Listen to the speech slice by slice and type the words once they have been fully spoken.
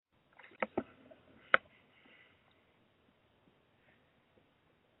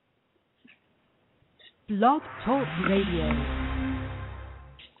Blog Talk Radio.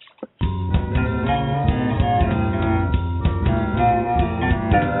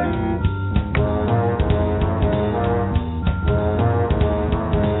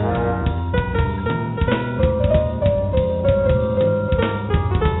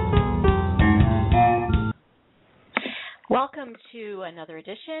 Welcome to another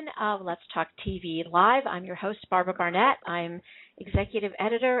edition of Let's Talk TV Live. I'm your host, Barbara Barnett. I'm executive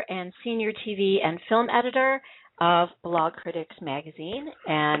editor and senior TV and film editor of Blog Critics Magazine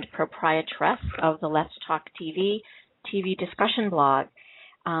and proprietress of the Let's Talk TV discussion blog.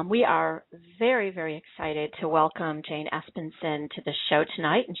 We are very, very excited to welcome Jane Espenson to the show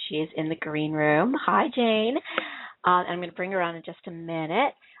tonight, and she is in the green room. Hi, Jane. I'm going to bring her on in just a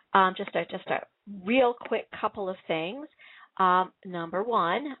minute. Just a real quick couple of things. Number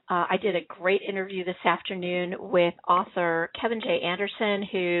one, I did a great interview this afternoon with author Kevin J. Anderson,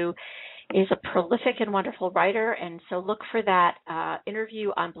 who is a prolific and wonderful writer, and so look for that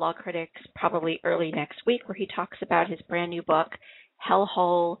interview on Blog Critics probably early next week, where he talks about his brand new book,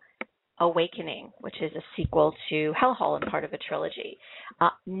 Hellhole Awakening, which is a sequel to Hellhole and part of a trilogy.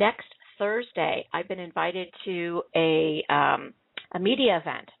 Next Thursday, I've been invited to a media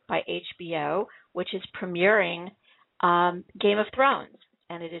event by HBO, which is premiering Game of Thrones,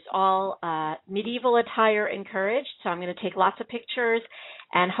 and it is all medieval attire encouraged, so I'm going to take lots of pictures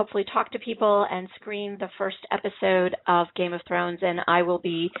and hopefully talk to people and screen the first episode of Game of Thrones, and I will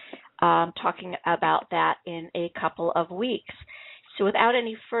be talking about that in a couple of weeks. So without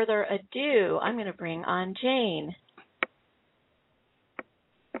any further ado, I'm going to bring on Jane.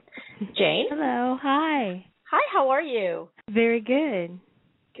 Jane? Hello. Hi. Hi, how are you? Very good.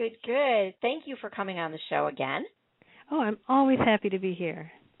 Good. Thank you for coming on the show again. Oh, I'm always happy to be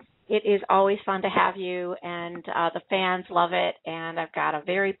here. It is always fun to have you, and the fans love it, and I've got a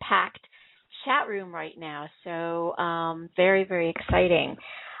very packed chat room right now, so very, very exciting.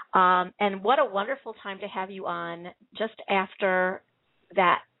 And what a wonderful time to have you on just after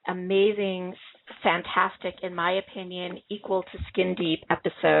that amazing, fantastic, in my opinion, equal to skin deep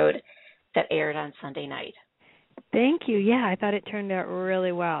episode that aired on Sunday night. Thank you. Yeah, I thought it turned out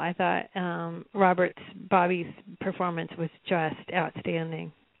really well. I thought Bobby's performance was just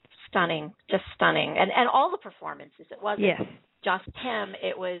outstanding. Stunning, just stunning. And all the performances. It wasn't just him.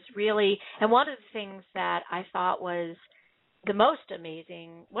 It was really, and one of the things that I thought was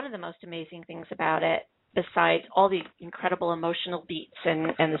one of the most amazing things about it, besides all the incredible emotional beats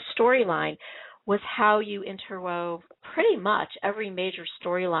and the storyline, was how you interwove pretty much every major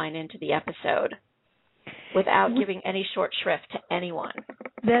storyline into the episode without giving any short shrift to anyone.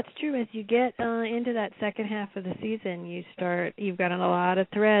 That's true. As you get into that second half of the season, you've got a lot of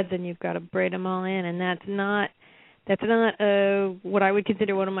threads, and you've got to braid them all in, and that's not what I would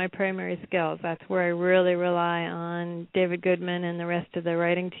consider one of my primary skills. That's where I really rely on David Goodman and the rest of the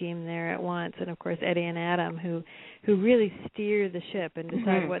writing team there at once, and of course Eddie and Adam, who really steer the ship and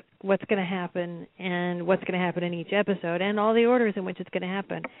decide what's going to happen and what's going to happen in each episode and all the orders in which it's going to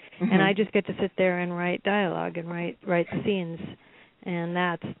happen. And I just get to sit there and write dialogue and write the scenes, and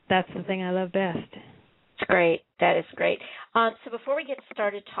that's the thing I love best. It's great. That is great. So before we get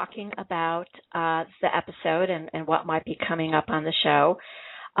started talking about the episode and what might be coming up on the show,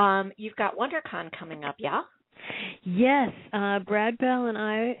 you've got WonderCon coming up, yeah? Yes. Brad Bell and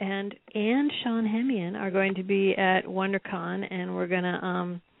I and Sean Hemian are going to be at WonderCon, and we're going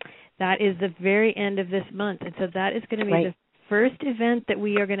to that is the very end of this month. And so that is going to be the first event that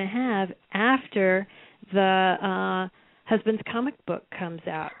we are going to have after the Husbands comic book comes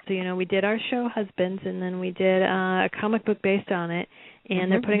out. So, we did our show Husbands, and then we did a comic book based on it,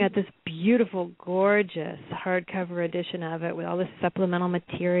 and they're putting out this beautiful, gorgeous hardcover edition of it with all this supplemental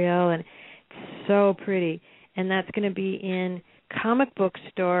material, and it's so pretty. And that's going to be in comic book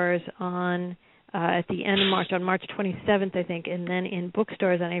stores on at the end of March, on March 27th, I think, and then in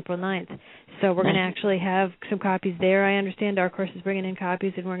bookstores on April 9th. So we're going to actually have some copies there. I understand Dark Horse is bringing in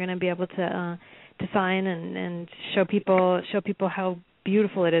copies, and we're going to be able to sign and show people how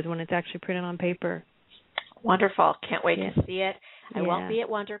beautiful it is when it's actually printed on paper. Wonderful. Can't wait to see it. I won't be at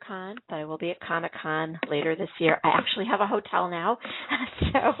WonderCon, but I will be at Comic-Con later this year. I actually have a hotel now.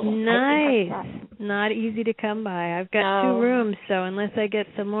 So nice. Not easy to come by. I've got 2 rooms, so unless I get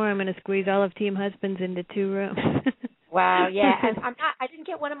some more, I'm going to squeeze all of Team Husbands into 2 rooms. Wow, yeah. And I didn't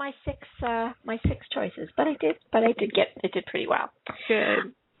get one of my 6 choices, but I did pretty well.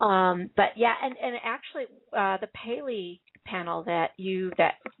 Good. But yeah, and actually the Paley panel that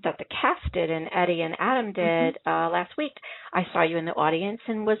the cast did and Eddie and Adam did last week, I saw you in the audience,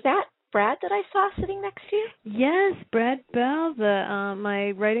 and was that Brad that I saw sitting next to you? Yes, Brad Bell,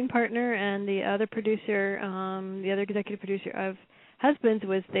 my writing partner and the other producer, the other executive producer of Husbands,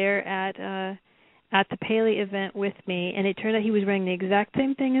 was there at the Paley event with me, and it turned out he was wearing the exact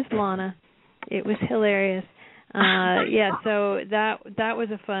same thing as Lana. It was hilarious. Yeah, so that was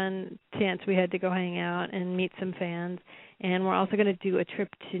a fun chance. We had to go hang out and meet some fans. And we're also going to do a trip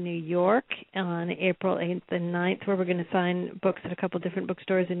to New York on April 8th and 9th, where we're going to sign books at a couple different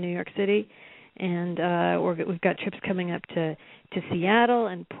bookstores in New York City. And we've got trips coming up to Seattle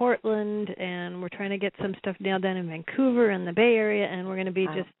and Portland, and we're trying to get some stuff nailed down in Vancouver and the Bay Area, and we're going to be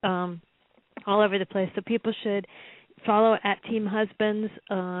just all over the place. So people should follow at Team Husbands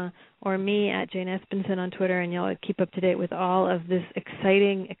or me at Jane Espenson on Twitter, and you'll keep up to date with all of this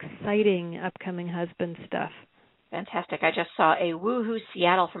exciting upcoming husband stuff. Fantastic. I just saw a Woohoo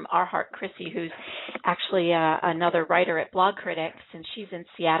Seattle from Our Heart Chrissy, who's actually another writer at Blog Critics, and she's in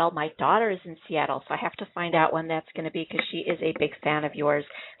Seattle. My daughter is in Seattle, so I have to find out when that's going to be because she is a big fan of yours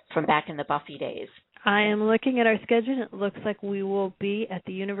from back in the Buffy days. I am looking at our schedule, and it looks like we will be at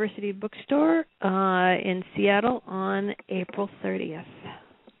the University Bookstore in Seattle on April 30th.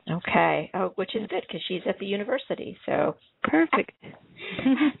 Okay, which is good because she's at the university, so perfect.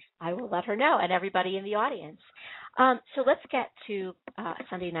 I will let her know, and everybody in the audience. So let's get to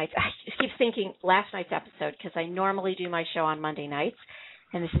Sunday nights. I just keep thinking last night's episode because I normally do my show on Monday nights,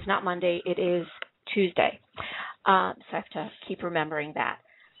 and this is not Monday, it is Tuesday. So I have to keep remembering that.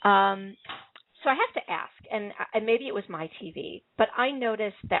 So I have to ask, and maybe it was my TV, but I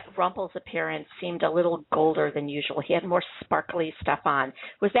noticed that Rumpel's appearance seemed a little golder than usual. He had more sparkly stuff on.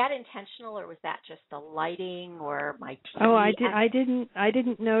 Was that intentional, or was that just the lighting, or my TV? Oh, I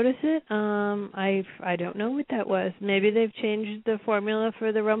didn't notice it. I don't know what that was. Maybe they've changed the formula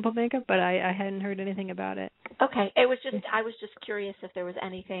for the Rumpel makeup, but I hadn't heard anything about it. Okay, I was just curious if there was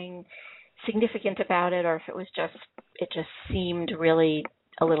anything significant about it, or if it just seemed really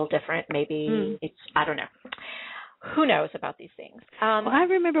a little different. Maybe I don't know. Who knows about these things? Well, I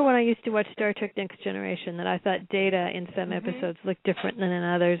remember when I used to watch Star Trek Next Generation that I thought Data in some episodes looked different than in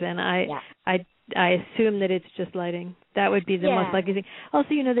others, and I assume that it's just lighting. That would be the most likely thing. Also,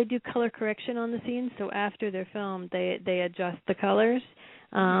 they do color correction on the scenes, so after they're filmed, they adjust the colors.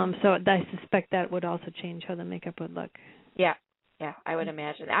 So I suspect that would also change how the makeup would look. Yeah, I would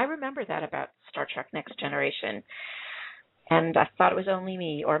imagine. I remember that about Star Trek Next Generation. And I thought it was only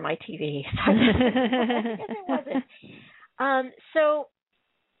me or my TV. It wasn't. So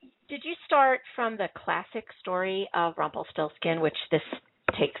did you start from the classic story of Rumpelstiltskin, which this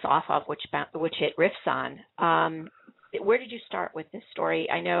takes off of, which it riffs on? Where did you start with this story?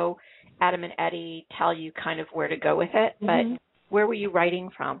 I know Adam and Eddie tell you kind of where to go with it, but where were you writing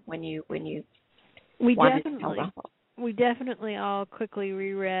from when you wanted to tell Rumpel? We definitely all quickly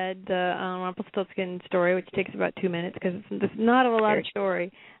reread the Rumpelstiltskin story, which takes about 2 minutes because there's not a lot of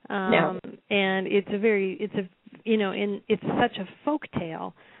story, no. And it's such a folk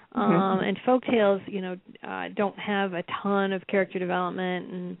tale, and folk tales, don't have a ton of character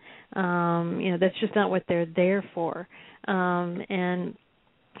development, and that's just not what they're there for, and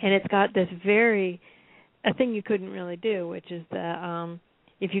it's got this a thing you couldn't really do, which is the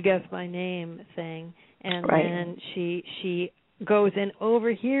if you guess my name thing. And then she goes and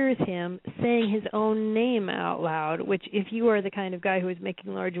overhears him saying his own name out loud, which if you are the kind of guy who is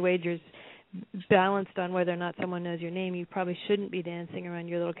making large wagers balanced on whether or not someone knows your name, you probably shouldn't be dancing around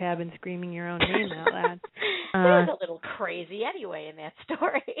your little cabin screaming your own name out loud. It was a little crazy anyway in that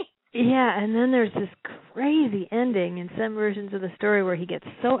story. Yeah, and then there's this crazy ending in some versions of the story where he gets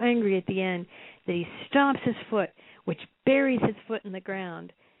so angry at the end that he stomps his foot, which buries his foot in the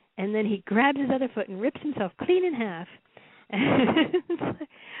ground. And then he grabs his other foot and rips himself clean in half.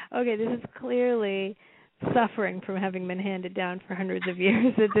 Okay, this is clearly suffering from having been handed down for hundreds of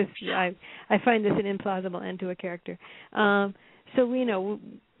years. I find this an implausible end to a character. So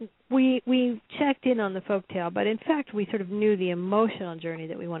we checked in on the folktale, but in fact we sort of knew the emotional journey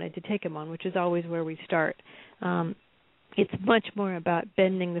that we wanted to take him on, which is always where we start. It's much more about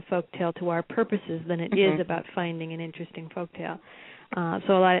bending the folktale to our purposes than it is about finding an interesting folktale.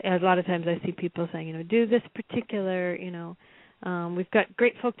 So a lot of times I see people saying, do this particular, we've got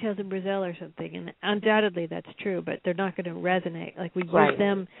great folktales in Brazil or something, and undoubtedly that's true, but they're not going to resonate. Like we use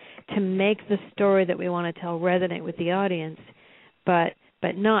them to make the story that we want to tell resonate with the audience, but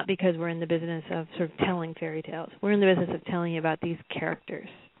not because we're in the business of sort of telling fairy tales. We're in the business of telling you about these characters.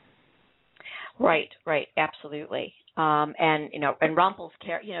 Right, absolutely. And Rumpel's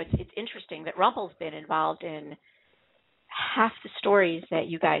it's interesting that Rumpel's been involved in half the stories that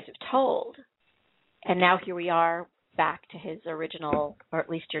you guys have told, and now here we are back to his original, or at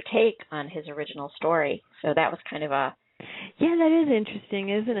least your take on his original story. So that was kind of a... Yeah, that is interesting,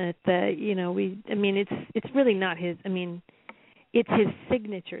 isn't it? That, it's really not his, it's his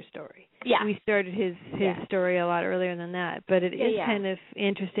signature story. Yeah. We started his story a lot earlier than that, but it is kind of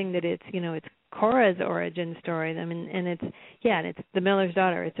interesting that it's Cora's origin story. And it's the Miller's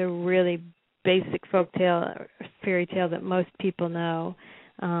Daughter. It's a really basic fairy tale that most people know.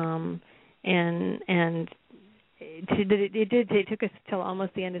 It took us till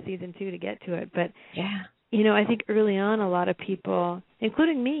almost the end of season 2 to get to it, but I think early on a lot of people,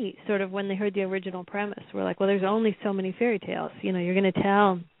 including me, sort of when they heard the original premise, were like, well, there's only so many fairy tales. You're going to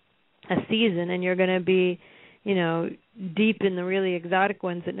tell a season and you're going to be, deep in the really exotic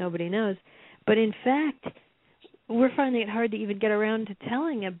ones that nobody knows. But in fact, we're finding it hard to even get around to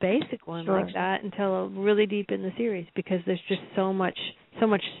telling a basic one like that until really deep in the series, because there's just so much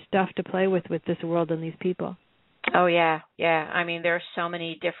stuff to play with this world and these people. Oh, yeah. There are so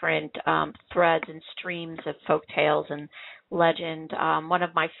many different threads and streams of folk tales and legend. One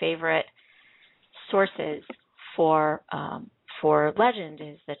of my favorite sources for legend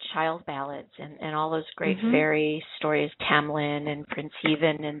is the child ballads and all those great fairy stories, Tamlin and Prince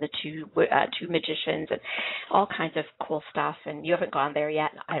Heaven and the two magicians and all kinds of cool stuff. And you haven't gone there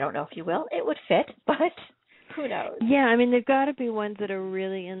yet. I don't know if you will. It would fit, but who knows? Yeah, there've got to be ones that are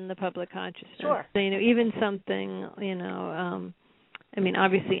really in the public consciousness. Sure. So, even something,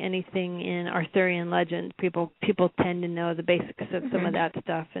 obviously anything in Arthurian legend, people tend to know the basics of some of that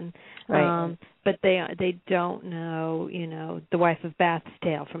stuff, and but they don't know, the Wife of Bath's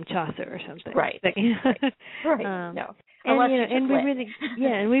Tale from Chaucer or something. Right. No.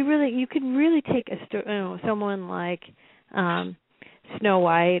 You could really take someone like Snow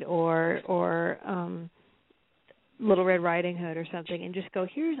White or Little Red Riding Hood or something, and just go,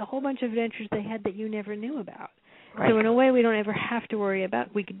 here's a whole bunch of adventures they had that you never knew about. Right. So in a way, we don't ever have to worry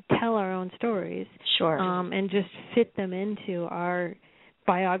about. We could tell our own stories, and just fit them into our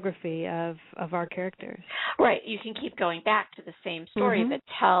biography of our characters. Right. You can keep going back to the same story, but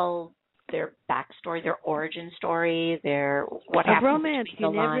tell their backstory, their origin story, what happened. A romance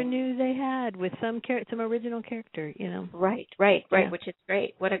you never knew they had with some original character. Right. Which is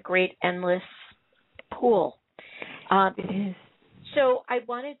great. What a great endless pool. It is. So I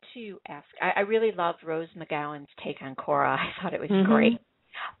wanted to ask, I really loved Rose McGowan's take on Cora. I thought it was great.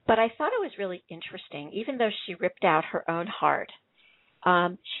 But I thought it was really interesting, even though she ripped out her own heart,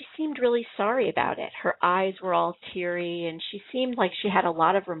 she seemed really sorry about it. Her eyes were all teary, and she seemed like she had a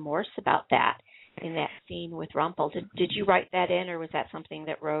lot of remorse about that in that scene with Rumpel. Did you write that in, or was that something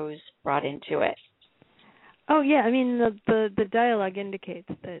that Rose brought into it? Oh, yeah. The dialogue indicates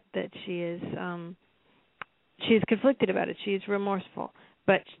that she is... she's conflicted about it. She's remorseful,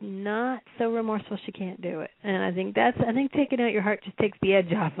 but not so remorseful she can't do it. And I think taking out your heart just takes the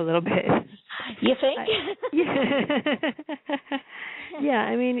edge off a little bit. You think?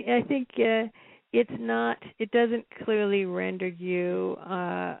 I think it's not. It doesn't clearly render you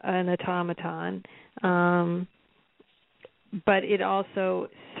an automaton, but it also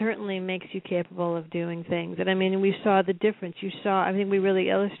certainly makes you capable of doing things. And we saw the difference. I think we really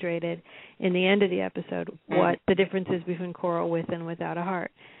illustrated in the end of the episode what the difference is between Cora with and without a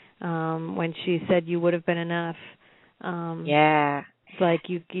heart. When she said you would have been enough. It's like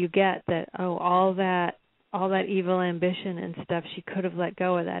you get that, all that evil ambition and stuff, she could have let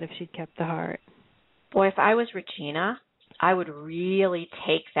go of that if she'd kept the heart. Boy, if I was Regina, I would really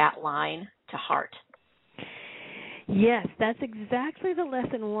take that line to heart. Yes, that's exactly the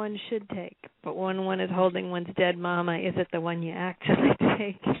lesson one should take. But when one is holding one's dead mama, is it the one you actually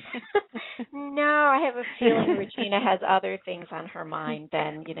take? No, I have a feeling Regina has other things on her mind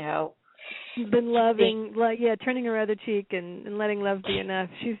than, Been loving, turning her other cheek and letting love be enough.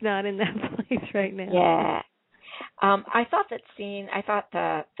 She's not in that place right now. Yeah. I thought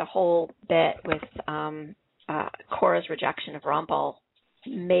the whole bit with Cora's rejection of Rumpel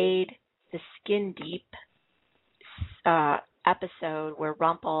made the skin deep episode where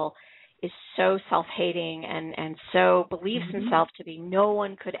Rumpel is so self-hating and so believes himself to be no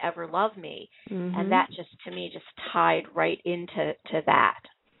one could ever love me. And that just, to me, just tied right into that.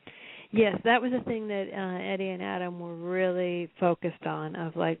 Yes, that was the thing that Eddie and Adam were really focused on,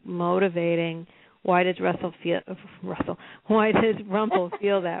 of motivating why does Rumpel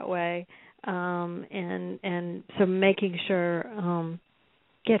feel that way, and so making sure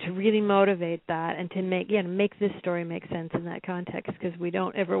to really motivate that and to make this story make sense in that context, because we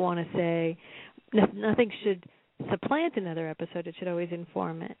don't ever want to say nothing should supplant another episode. It should always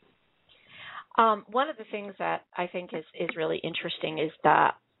inform it. One of the things that I think is really interesting is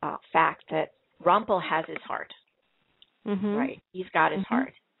the fact that Rumpel has his heart. Mhm. Right. He's got his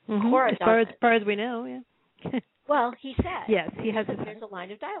heart. Mhm. Cora doesn't. As far as we know, yeah. Well, he said. Yes, he has his There's a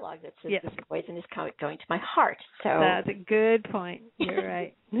line of dialogue that says, yes. "This poison is going to my heart." So that's a good point. You're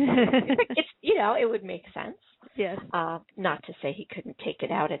right. it's it would make sense. Yes. Not to say he couldn't take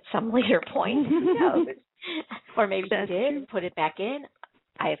it out at some later point. Who knows? Or maybe That's he did true. and put it back in.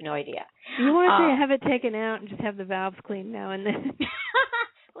 I have no idea. You want to have it taken out and just have the valves cleaned now and then.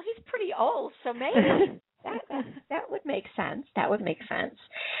 Well, he's pretty old, so maybe that would make sense. That would make sense.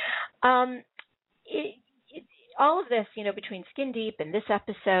 All of this, between Skin Deep and this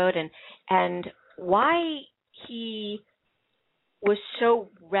episode, and why he was so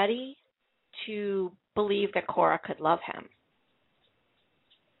ready to believe that Cora could love him,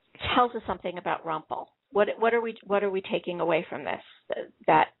 tells us something about Rumpel. What are we taking away from this?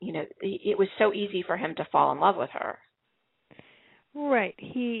 That it was so easy for him to fall in love with her. Right.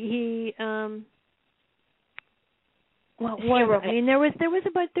 There was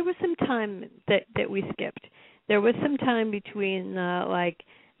some time that we skipped. There was some time between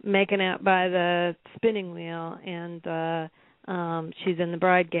making out by the spinning wheel and she's in the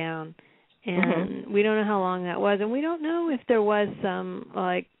bride gown, and we don't know how long that was, and we don't know if there was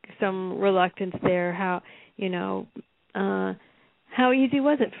some reluctance there. How easy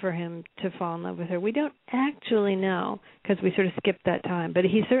was it for him to fall in love with her? We don't actually know because we sort of skipped that time, but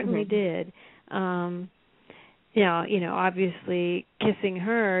he certainly did. Obviously kissing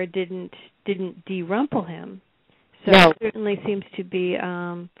her didn't de-rumple him. So no. It certainly seems to be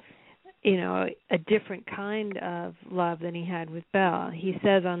a different kind of love than he had with Belle. He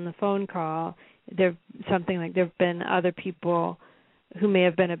says on the phone call there've been other people who may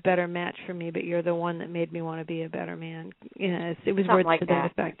have been a better match for me, but you're the one that made me want to be a better man. It was Something words like to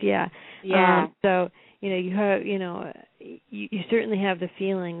that effect. Yeah. Yeah. So you have you certainly have the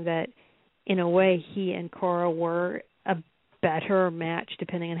feeling that in a way he and Cora were a better match,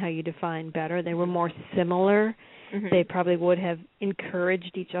 depending on how you define better. They were more similar. Mm-hmm. They probably would have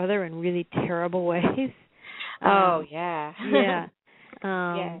encouraged each other in really terrible ways. Yeah. Yeah.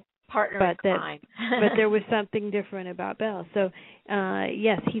 Yeah. Partner in crime. But there was something different about Belle. So,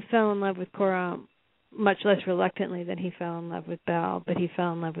 yes, he fell in love with Cora much less reluctantly than he fell in love with Belle, but he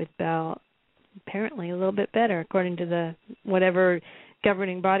fell in love with Belle apparently a little bit better, according to the whatever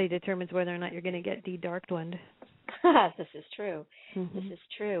governing body determines whether or not you're going to get de-darked one. This is true. Mm-hmm. This is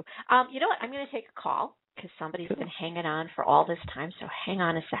true. You know what? I'm going to take a call because somebody's been hanging on for all this time, so hang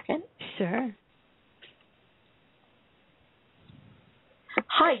on a second. Sure.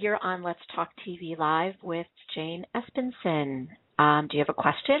 Hi, you're on Let's Talk TV Live with Jane Espenson. Do you have a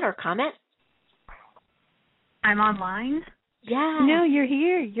question or comment? I'm online? Yeah. No, you're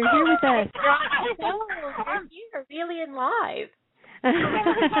here. You're here with us. No, you're here, really in live. I'm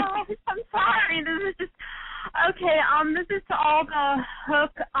sorry. This is just okay. This is to all the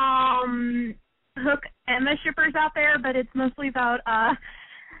Hook Emma shippers out there, but it's mostly about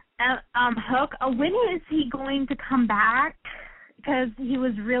Hook. When is he going to come back? Because he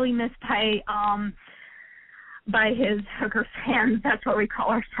was really missed by his Hooker fans. That's what we call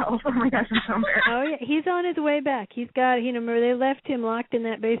ourselves. Oh my gosh, I'm so embarrassed. Oh yeah, he's on his way back. He's got, remember they left him locked in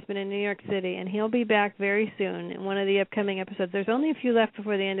that basement in New York City, and he'll be back very soon in one of the upcoming episodes. There's only a few left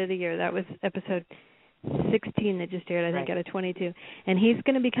before the end of the year. That was episode 16 that just aired, I think, out of 22. And he's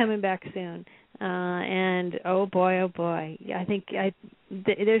going to be coming back soon. And oh boy, I think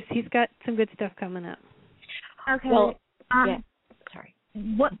he's got some good stuff coming up. Okay. Well, yeah. Sorry.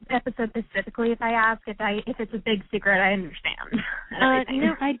 What episode specifically, if I ask? If it's a big secret, I understand. No,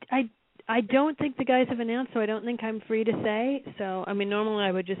 I don't think the guys have announced, so I don't think I'm free to say. So, I mean, normally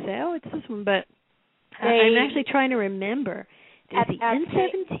I would just say, oh, it's this one, but I'm actually trying to remember. Is he in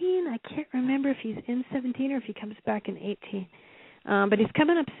 17? I can't remember if he's in 17 or if he comes back in 18. But he's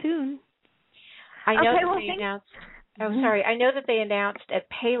coming up soon. I know they announced. Oh, sorry. I know that they announced at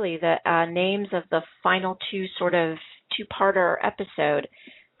Paley the names of the final two-parter episode,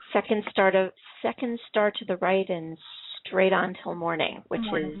 Second Star to the Right and Straight On Till Morning, which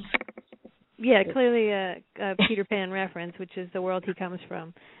is clearly a Peter Pan reference, which is the world he comes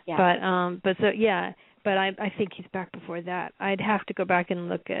from. Yeah. But I think he's back before that. I'd have to go back and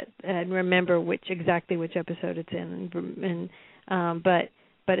look at and remember exactly which episode it's in, but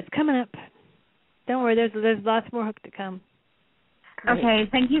it's coming up. Don't worry, there's lots more Hook to come. Great. Okay,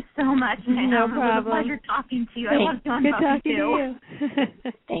 thank you so much. No problem. It was a pleasure talking to you. I love doing Good talking to you.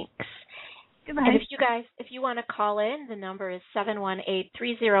 Thanks. Goodbye. And if you want to call in, the number is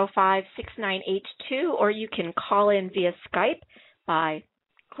 718-305-6982, or you can call in via Skype by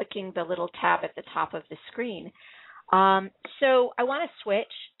clicking the little tab at the top of the screen. So I want to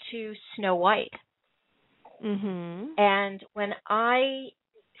switch to Snow White. And when the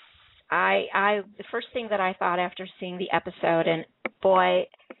first thing that I thought after seeing the episode, and boy,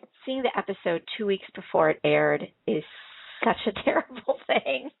 seeing the episode 2 weeks before it aired is such a terrible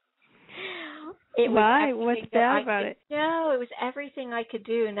thing. Why? What's bad about it? No, it was everything I could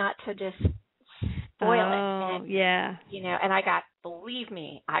do not to just spoil it. And, and believe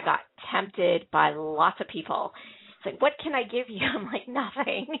me, I got tempted by lots of people. It's like, what can I give you? I'm like,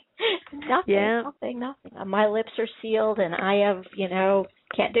 nothing. Nothing. My lips are sealed and I have,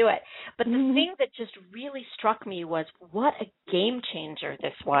 can't do it. But the thing that just really struck me was what a game changer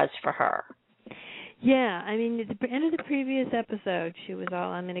this was for her. Yeah, I mean, at the end of the previous episode, she was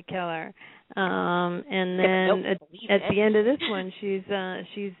all, I'm going to kill her. And then at the end of this one, she's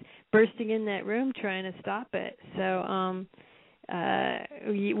bursting in that room trying to stop it. So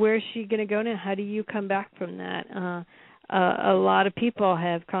where is she going to go now? How do you come back from that? A lot of people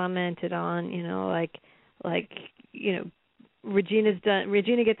have commented on,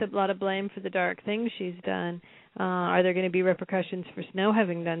 Regina gets a lot of blame for the dark things she's done. Are there going to be repercussions for Snow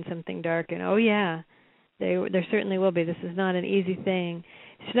having done something dark? And there certainly will be. This is not an easy thing.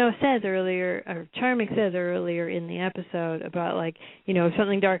 Snow says earlier, or Charming says earlier in the episode about if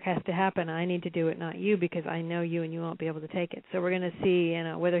something dark has to happen, I need to do it, not you, because I know you and you won't be able to take it. So we're going to see,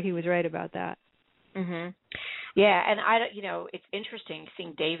 whether he was right about that. Mhm. Yeah, and it's interesting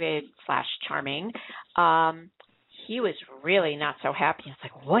seeing David / Charming. He was really not so happy. It's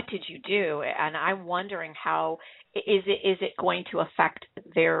like, what did you do? And I'm wondering how is it going to affect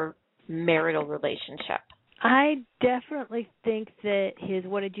their marital relationship? I definitely think that his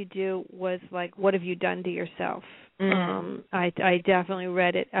 "what did you do" was like, "What have you done to yourself?" I definitely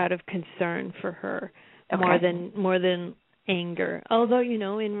read it out of concern for her, more than anger. Although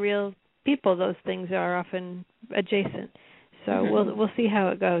in real people, those things are often adjacent. So we'll see how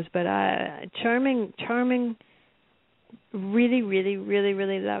it goes. But Charming really, really, really,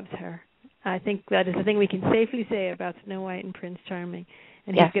 really loves her. I think that is the thing we can safely say about Snow White and Prince Charming.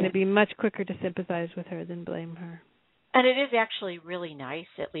 And he's going to be much quicker to sympathize with her than blame her. And it is actually really nice,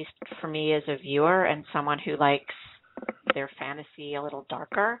 at least for me as a viewer and someone who likes their fantasy a little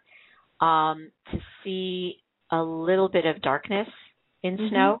darker, to see a little bit of darkness in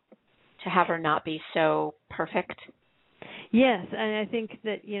Snow, to have her not be so perfect. Yes, and I think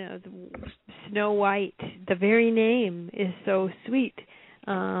that, Snow White, the very name is so sweet.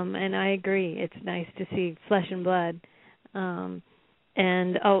 And I agree. It's nice to see flesh and blood.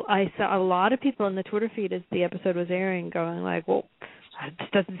 And I saw a lot of people in the Twitter feed as the episode was airing going like, well, this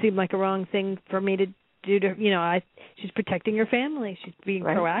doesn't seem like a wrong thing for me to do to, she's protecting her family. She's being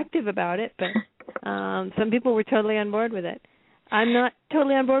proactive about it. But some people were totally on board with it. I'm not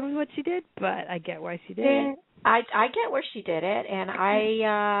totally on board with what she did, but I get why she did it. I get where she did it, and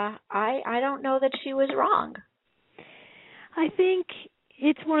I don't know that she was wrong. I think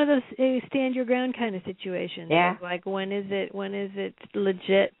it's one of those stand your ground kind of situations. Yeah. Like when is it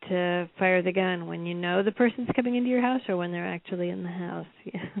legit to fire the gun? When you know the person's coming into your house, or when they're actually in the house?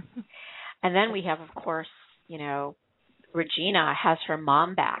 Yeah. And then we have, of course, Regina has her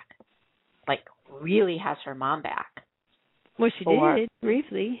mom back. Like, really has her mom back. Well, she did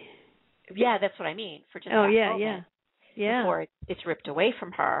briefly. Yeah, that's what I mean. For just that moment, before it's ripped away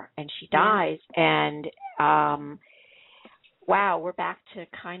from her and she dies, and wow, we're back to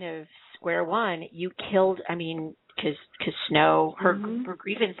kind of square one. You killed. I mean, because Snow, her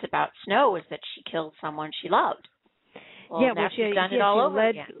grievance about Snow was that she killed someone she loved. Well, now she's done it all over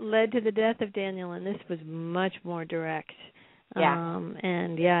again. Led to the death of Daniel, and this was much more direct. Yeah.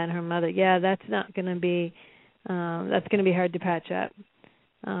 And her mother. Yeah, that's not going to be. That's going to be hard to patch up.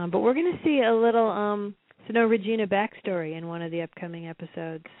 But we're going to see a little Snow Regina backstory in one of the upcoming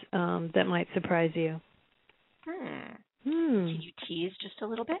episodes that might surprise you. Can you tease just a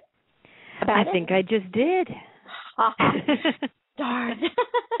little bit about it? I think I just did. Darn.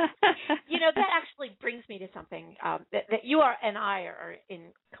 That actually brings me to something that you and I are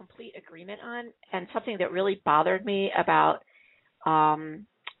in complete agreement on, and something that really bothered me about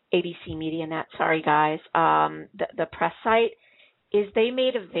ABC Media Net, sorry guys, the press site, is they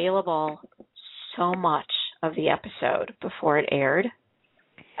made available so much of the episode before it aired.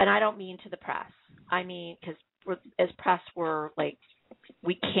 And I don't mean to the press. I mean, because as press, we're like,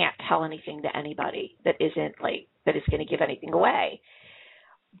 we can't tell anything to anybody that is going to give anything away.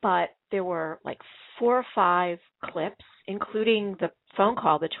 But there were like 4 or 5 clips, including the phone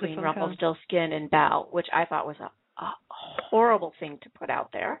call between Rumpelstiltskin and Belle, which I thought was a horrible thing to put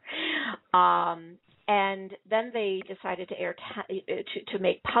out there. And then they decided to air to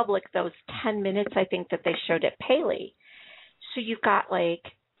make public those 10 minutes, I think, that they showed at Paley. So you've got like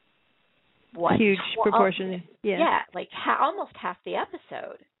huge proportion. Yeah, like almost half the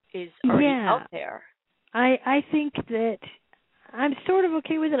episode is already out there. I think that I'm sort of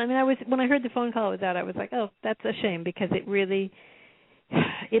okay with it. I mean, when I heard the phone call was out, I was like, oh, that's a shame, because it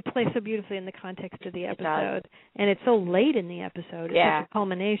plays so beautifully in the context of the episode, and it's so late in the episode. It's such a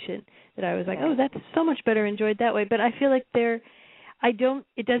culmination that I was like, oh, that's so much better enjoyed that way. But I feel like it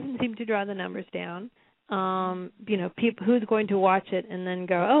doesn't seem to draw the numbers down. People who's going to watch it and then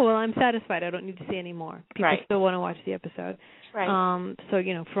go, oh, well, I'm satisfied, I don't need to see any more. People still want to watch the episode. Right. So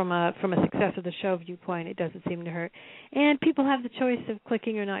from a success of the show viewpoint, it doesn't seem to hurt. And people have the choice of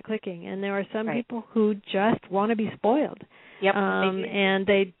clicking or not clicking, and there are some people who just want to be spoiled. Yep. And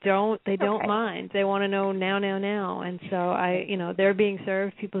they don't mind. They want to know now. And so they're being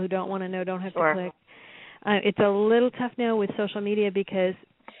served. People who don't want to know don't have to click. It's a little tough now with social media, because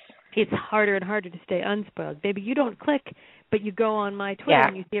it's harder and harder to stay unspoiled. Baby, you don't click, but you go on my Twitter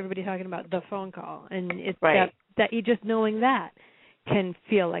and you see everybody talking about the phone call, and it's that you just knowing that can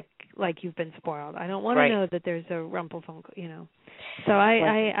feel like you've been spoiled. I don't want to know that there's a Rumple phone call, So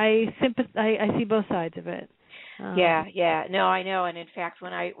I see both sides of it. No, I know. And in fact,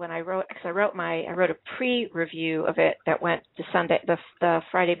 when I wrote, because I wrote a pre-review of it that went to Sunday, the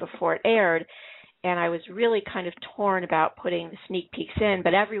Friday before it aired. And I was really kind of torn about putting the sneak peeks in,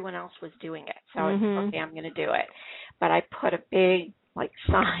 but everyone else was doing it. So I was like, okay, I'm going to do it. But I put a big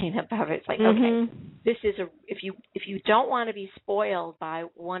sign above it. It's like, okay, this is if you don't want to be spoiled by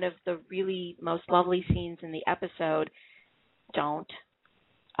one of the really most lovely scenes in the episode, don't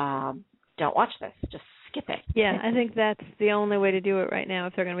watch this. Just skip it. Yeah, I think that's the only way to do it right now.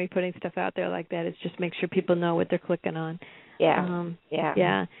 If they're going to be putting stuff out there like that, is just make sure people know what they're clicking on. Yeah.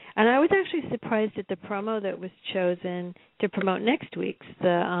 And I was actually surprised at the promo that was chosen to promote next week's.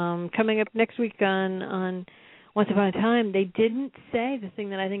 Coming up next week on Once Upon a Time, they didn't say the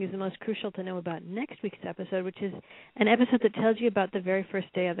thing that I think is the most crucial to know about next week's episode, which is an episode that tells you about the very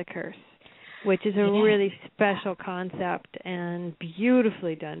first day of the curse, which is a really special concept and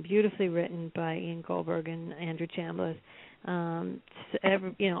beautifully done, beautifully written by Ian Goldberg and Andrew Chambliss.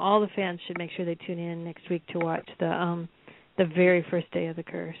 All the fans should make sure they tune in next week to watch the very first day of the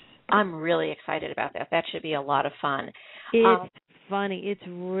curse. I'm really excited about that. That should be a lot of fun. It's funny. It's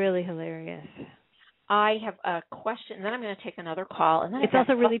really hilarious. I have a question, and then I'm going to take another call. And then it's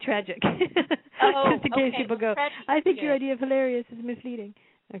also really tragic. Just in case people go, I think your idea of hilarious is misleading.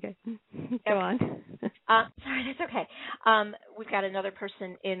 Okay. Go on. Sorry, that's okay. We've got another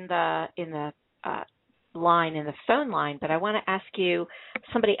person in the line, in the phone line, but I want to ask you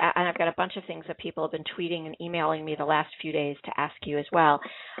somebody, and I've got a bunch of things that people have been tweeting and emailing me the last few days to ask you as well.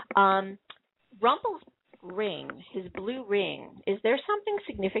 Rumple's ring, his blue ring, is there something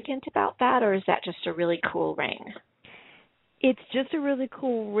significant about that, or is that just a really cool ring? It's just a really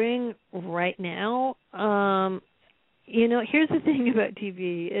cool ring right now. Here's the thing about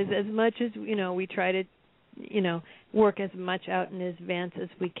TV, is as much as, we try to, work as much out in advance as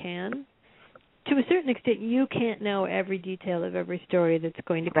we can, to a certain extent, you can't know every detail of every story that's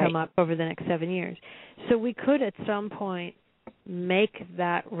going to come up over the next 7 years. So we could, at some point, make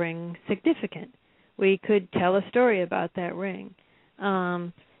that ring significant. We could tell a story about that ring.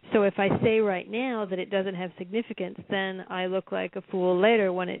 So if I say right now that it doesn't have significance, then I look like a fool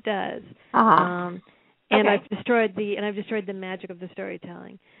later when it does. And I've destroyed the magic of the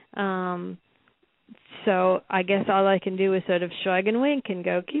storytelling. So I guess all I can do is sort of shrug and wink and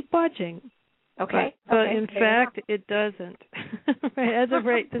go, keep watching. Okay. But in fact, it doesn't. As of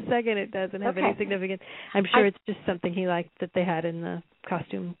right this second, it doesn't have any significance. I'm sure it's just something he liked that they had in the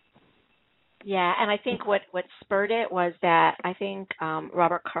costume. Yeah, and I think what spurred it was that I think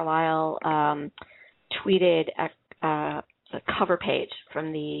Robert Carlyle tweeted a cover page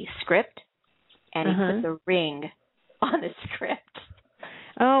from the script, and he put the ring on the script.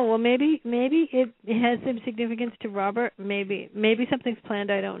 Oh, well, maybe it has some significance to Robert. Maybe something's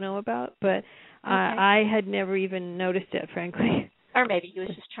planned I don't know about, but I had never even noticed it, frankly. Or maybe he was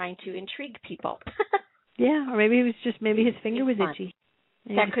just trying to intrigue people. Yeah, or maybe his finger was itchy.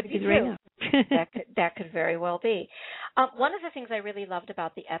 That could be true. that could very well be. One of the things I really loved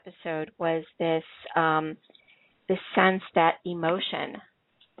about the episode was this sense that emotion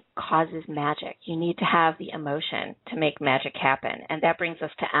causes magic. You need to have the emotion to make magic happen. And that brings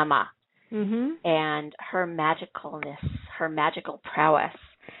us to Emma and her magicalness, her magical prowess.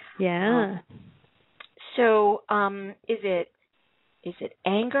 Yeah. So is it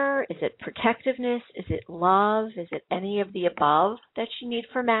anger? Is it protectiveness? Is it love? Is it any of the above that you need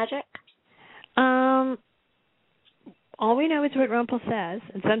for magic? all we know is what Rumpel says,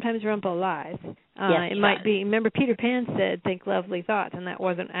 and sometimes Rumpel lies. Yes, it might be, remember Peter Pan said, think lovely thoughts, and that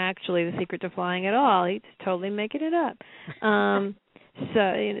wasn't actually the secret to flying at all. He's totally making it up. So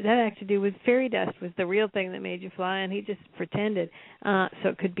that had to do with fairy dust was the real thing that made you fly, and he just pretended. So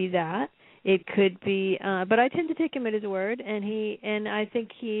it could be that. It could be, but I tend to take him at his word, and I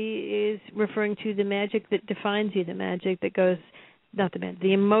think he is referring to the magic that defines you, the magic that goes, not the magic,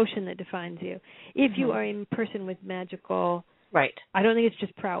 the emotion that defines you. If you are a person with magical, right? I don't think it's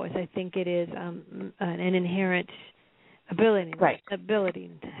just prowess. I think it is an inherent ability. Right. Ability.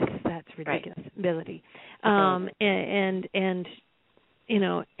 That's ridiculous. Right. Ability. And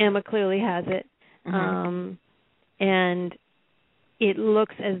Emma clearly has it. And it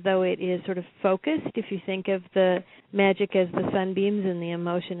looks as though it is sort of focused, if you think of the magic as the sunbeams and the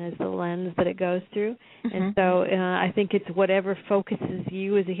emotion as the lens that it goes through. And so I think it's whatever focuses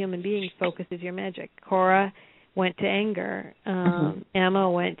you as a human being focuses your magic. Cora went to anger.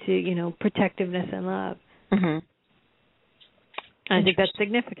 Emma went to, protectiveness and love. I think that's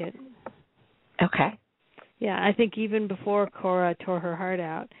significant. Okay. Yeah, I think even before Cora tore her heart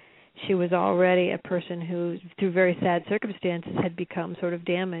out, she was already a person who, through very sad circumstances, had become sort of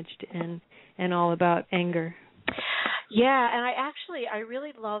damaged and all about anger. Yeah, and I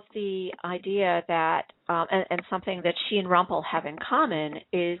really love the idea that, and something that she and Rumpel have in common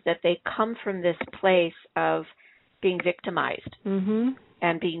is that they come from this place of being victimized and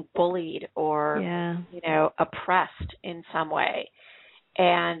being bullied or, oppressed in some way.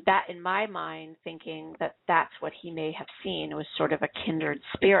 And that, in my mind, thinking that that's what he may have seen was sort of a kindred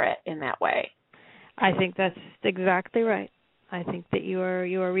spirit in that way. I think that's exactly right. I think that you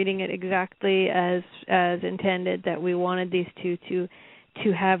are reading it exactly as intended. That we wanted these two to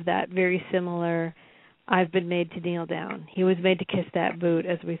have that very similar. I've been made to kneel down. He was made to kiss that boot,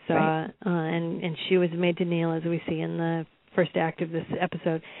 as we saw, right. And she was made to kneel, as we see in the first act of this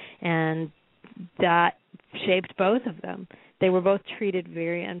episode, and that shaped both of them. They were both treated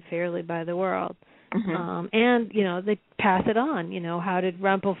very unfairly by the world. And, they pass it on. How did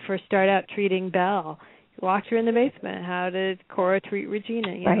Rumpel first start out treating Belle? He locked her in the basement. How did Cora treat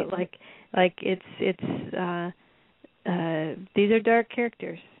Regina? These are dark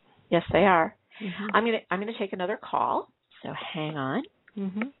characters. Yes, they are. I'm gonna take another call, so hang on.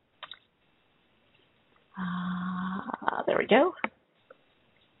 There we go.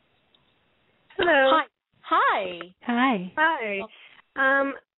 Hello. Hi.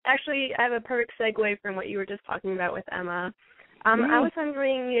 Actually, I have a perfect segue from what you were just talking about with Emma. I was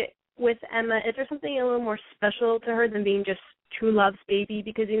wondering, with Emma, is there something a little more special to her than being just True Love's baby?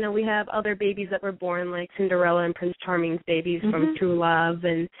 Because, we have other babies that were born, like Cinderella and Prince Charming's babies from True Love.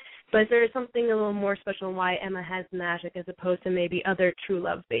 But is there something a little more special in why Emma has magic as opposed to maybe other True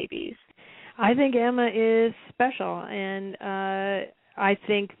Love babies? I think Emma is special, and I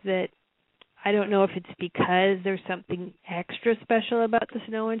think that I don't know if it's because there's something extra special about the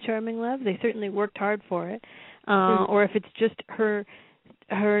Snow and Charming Love. They certainly worked hard for it. Or if it's just her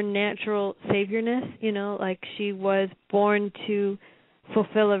natural saviorness, like she was born to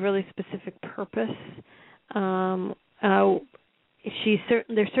fulfill a really specific purpose. There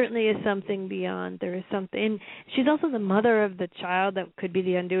certainly is something beyond. There is something. And she's also the mother of the child that could be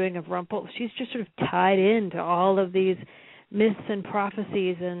the undoing of Rumpel. She's just sort of tied into all of these myths and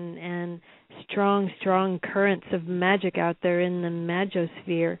prophecies and strong currents of magic out there in the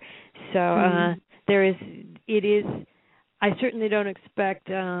magosphere. So I certainly don't expect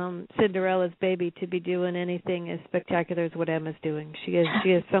Cinderella's baby to be doing anything as spectacular as what Emma's doing. She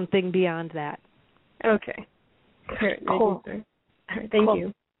is something beyond that. Okay. Cool. Thank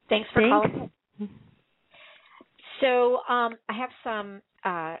you. Thanks for calling. So I have some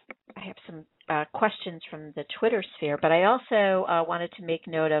questions from the Twitter sphere, but I also wanted to make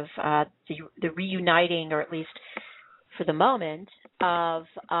note of the reuniting, or at least for the moment, of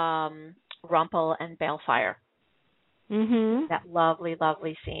Rumpel and Balefire. That lovely,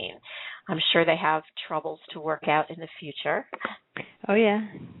 lovely scene. I'm sure they have troubles to work out in the future. Oh yeah.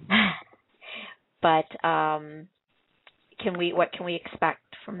 But what can we expect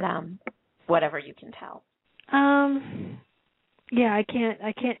from them? Whatever you can tell. Yeah, I can't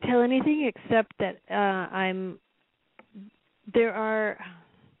tell anything except that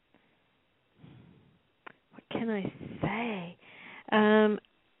what can I say?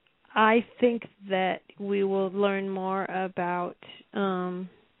 I think that we will learn more about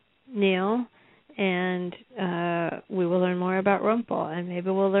Neil, and we will learn more about Rumpel, and maybe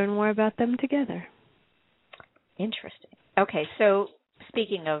we'll learn more about them together. Interesting. Okay, so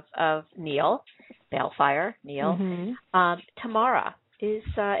speaking of Neil, Balefire, Neil, Tamara, is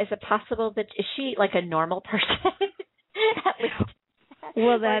it possible that, is she like a normal person? At least.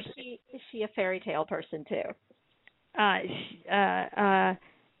 Well, that's is she a fairy tale person too?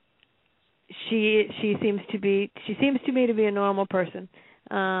 She seems to me to be a normal person.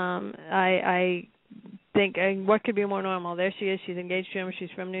 I think what could be more normal? There she is. She's engaged to him. She's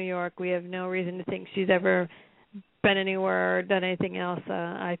from New York. We have no reason to think she's ever been anywhere or done anything else.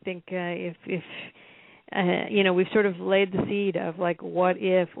 I think if we've sort of laid the seed of like, what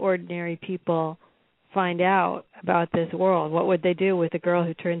if ordinary people find out about this world? What would they do with a girl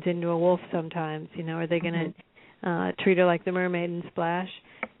who turns into a wolf sometimes? Are they going to treat her like the mermaid and splash?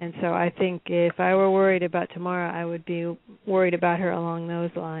 And so I think if I were worried about tomorrow, I would be worried about her along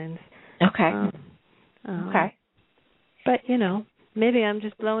those lines. Okay. Okay. But, maybe I'm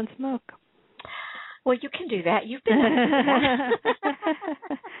just blowing smoke. Well, you can do that. You've been that.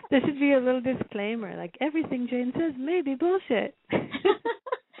 There should be a little disclaimer, like everything Jane says may be bullshit.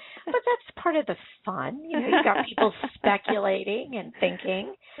 But that's part of the fun. You've got people speculating and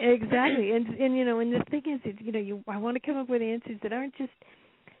thinking. Exactly. And the thing is, I want to come up with answers that aren't just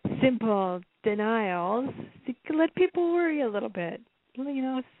simple denials. You can let people worry a little bit.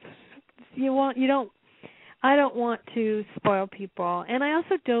 I don't want to spoil people. And I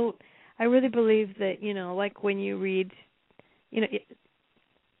also I really believe that, like when you read, the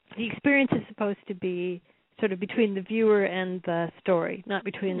experience is supposed to be sort of between the viewer and the story, not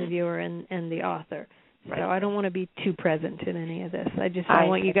between the viewer and the author. Right. So I don't want to be too present in any of this. I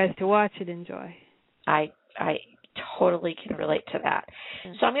want you guys to watch it, enjoy. I totally can relate to that.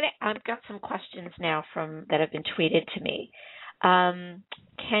 Yeah. So I've got some questions now that have been tweeted to me.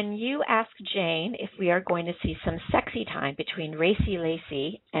 Can you ask Jane if we are going to see some sexy time between Racy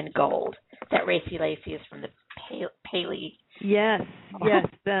Lacey and Gold? That Racy Lacey is from the Paley. Yes,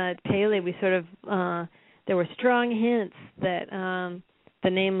 Paley. We sort of there were strong hints that the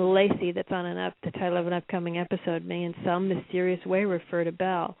name Lacey that's on the title of an upcoming episode may in some mysterious way refer to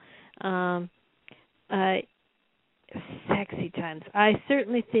Belle. Sexy times. I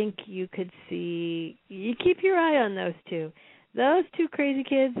certainly think you keep your eye on those two. Those two crazy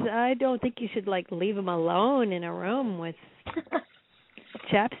kids, I don't think you should leave them alone in a room with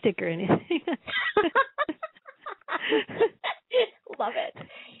chapstick or anything. Love it.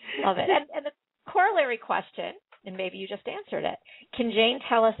 And the corollary question, and maybe you just answered it, can Jane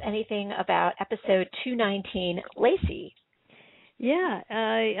tell us anything about episode 219, Lacey? Yeah,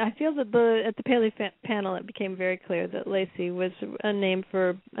 I feel that at the Paley panel it became very clear that Lacey was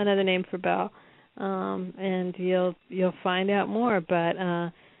another name for Belle. And you'll find out more, but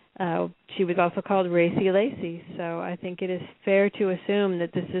she was also called Racy Lacey, so I think it is fair to assume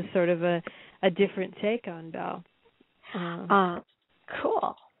that this is sort of a different take on Belle.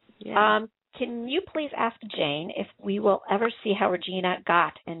 Cool. Yeah. Can you please ask Jane if we will ever see how Regina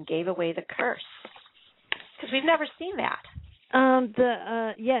got and gave away the curse? Because we've never seen that.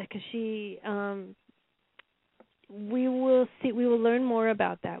 Because she. We will see. We will learn more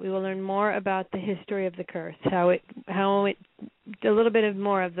about that. We will learn more about the history of the curse, how it, a little bit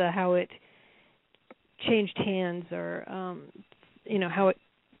more of how it changed hands, or how it.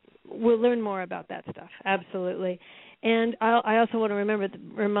 We'll learn more about that stuff. Absolutely. And I also want to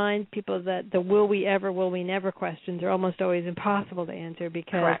remind people that the will we ever, will we never questions are almost always impossible to answer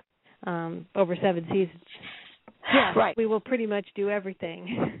because over 7 seasons. Yeah, right. We will pretty much do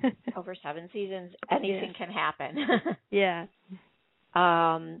everything. Over 7 seasons, anything can happen. Yeah.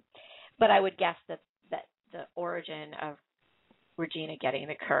 But I would guess that the origin of Regina getting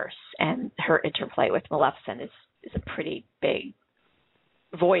the curse and her interplay with Maleficent is a pretty big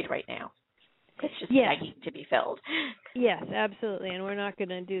void right now. It's just begging to be filled. Yes, absolutely. And we're not going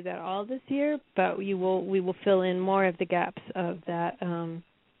to do that all this year, but we will fill in more of the gaps of that.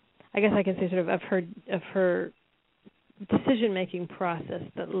 I guess I can say sort of her decision-making process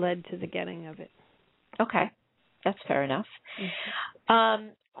that led to the getting of it. Okay. That's fair enough. Mm-hmm.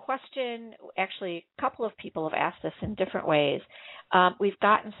 Question, actually, a couple of people have asked this in different ways. We've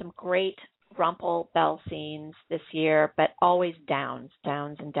gotten some great Rumple Belle scenes this year, but always downs,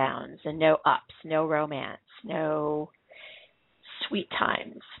 and no ups, no romance, no sweet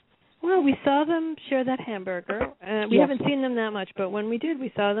times. Well, we saw them share that hamburger. We haven't seen them that much, but when we did,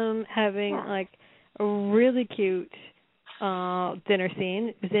 we saw them having a really cute dinner scene.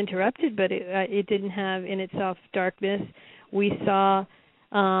 It was interrupted, but it didn't have in itself darkness. We saw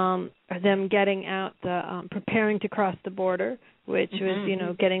them getting out, preparing to cross the border, which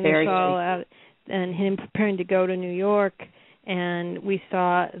was, getting the shawl out, and him preparing to go to New York. And we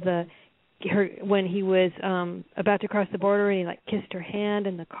saw when he was about to cross the border, and he kissed her hand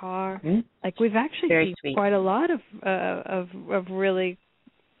in the car. Mm-hmm. We've actually seen quite a lot of really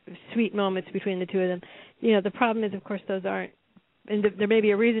sweet moments between the two of them. the problem is, of course, those aren't, and there may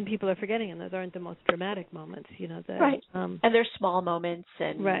be a reason people are forgetting them. Those aren't the most dramatic moments, Right. And they're small moments,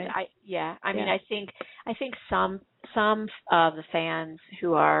 and right. I mean, I think some of the fans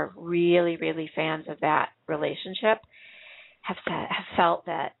who are really, really fans of that relationship have felt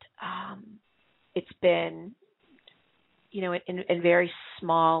that it's been, in very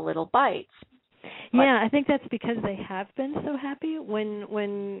small little bites. Yeah, I think that's because they have been so happy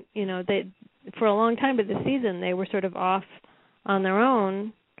when they, for a long time of the season, they were sort of off on their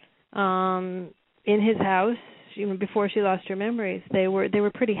own in his house, before she lost her memories. They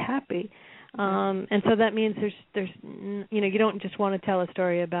were pretty happy. And so that means there's you don't just want to tell a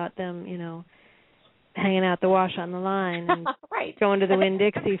story about them, hanging out the wash on the line and right. going to the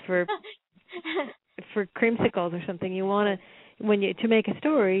Winn-Dixie for creamsicles or something. You want to make a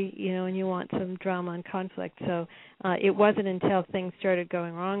story, and you want some drama and conflict. So it wasn't until things started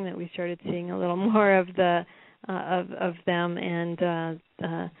going wrong that we started seeing a little more of the of them and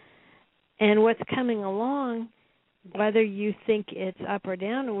what's coming along. Whether you think it's up or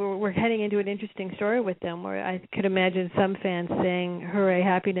down, we're heading into an interesting story with them, where I could imagine some fans saying "Hooray,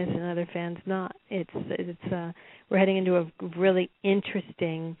 happiness," and other fans not. We're heading into a really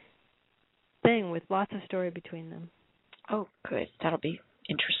interesting thing with lots of story between them. Oh, good. That'll be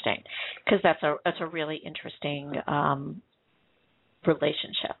interesting, because that's a really interesting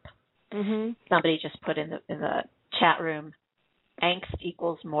relationship. Mm-hmm. Somebody just put in the chat room, angst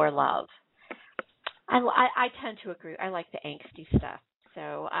equals more love. I tend to agree. I like the angsty stuff,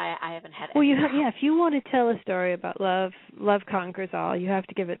 so I haven't had. Well, if you want to tell a story about love conquers all. You have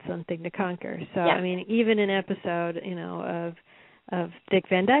to give it something to conquer. So yeah. I mean, even an episode, of Dick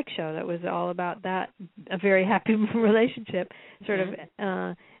Van Dyke Show that was all about that, a very happy relationship. Sort of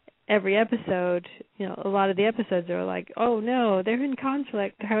every episode, a lot of the episodes are like, oh no, they're in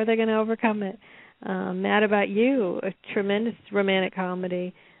conflict. How are they going to overcome it? Mad About You, a tremendous romantic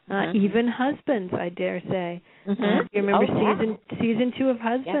comedy. Even Husbands, I dare say. You remember season 2 of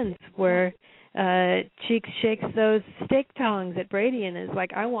Husbands, where Cheeks shakes those steak tongs at Brady and is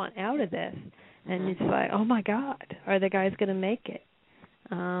like, I want out of this. And it's like, oh my God, are the guys going to make it?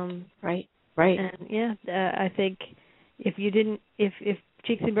 Right. And I think if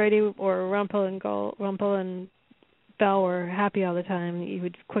Cheeks and Brady or Rumpel and Bell were happy all the time, you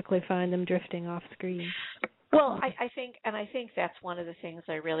would quickly find them drifting off screen. Well, I think that's one of the things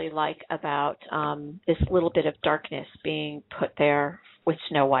I really like about this little bit of darkness being put there with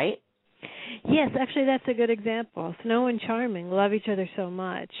Snow White. Yes, actually, that's a good example. Snow and Charming love each other so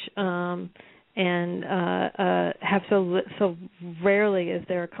much, and have so rarely is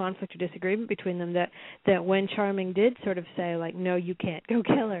there a conflict or disagreement between them that when Charming did sort of say, like, no, you can't go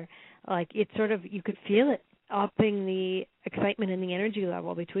kill her, like, it sort of, you could feel it upping the excitement and the energy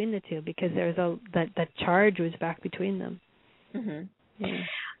level between the two, because there's that charge was back between them. Mm-hmm.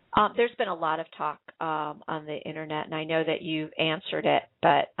 Yeah. There's been a lot of talk on the internet, and I know that you've answered it,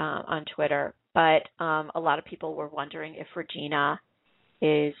 but on Twitter. But a lot of people were wondering if Regina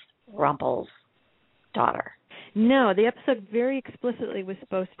is Rumpel's daughter. No, the episode very explicitly was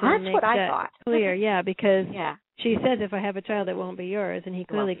supposed to make that clear. Yeah, because she says, if I have a child, it won't be yours, and he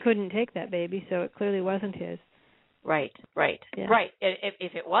clearly couldn't take that baby, so it clearly wasn't his. Right. Yeah. Right.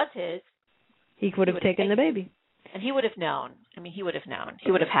 If it was his, he would have taken the baby. And he would have known. I mean, he would have known.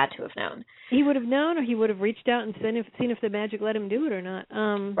 He would have had to have known. He would have known, or he would have reached out and seen if the magic let him do it or not.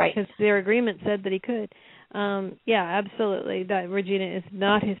 Right. Because their agreement said that he could. Yeah, absolutely. That Regina is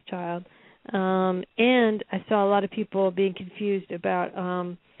not his child. And I saw a lot of people being confused about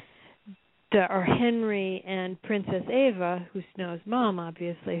our Henry and Princess Ava, who's Snow's mom,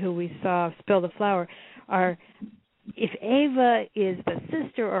 obviously, who we saw spill the flower, are, if Ava is the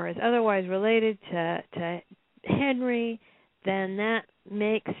sister or is otherwise related to Henry, then that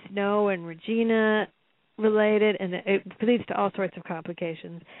makes Snow and Regina related, and it leads to all sorts of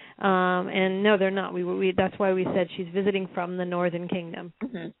complications. And no, they're not. We that's why we said she's visiting from the Northern Kingdom.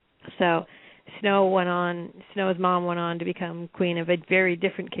 Mm-hmm. So Snow's mom went on to become queen of a very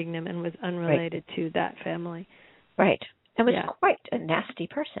different kingdom and was unrelated to that family. Right. And was quite a nasty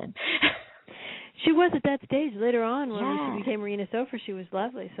person. She was at that stage. Later on, when she became Rena Sofer, she was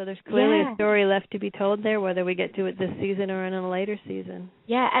lovely. So there's clearly a story left to be told there, whether we get to it this season or in a later season.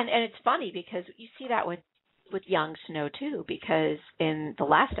 Yeah, and it's funny because you see that with young Snow too, because in the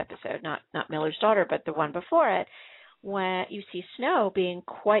last episode, not Miller's daughter, but the one before it, when you see Snow being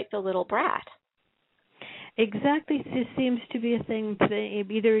quite the little brat. Exactly. This seems to be a thing,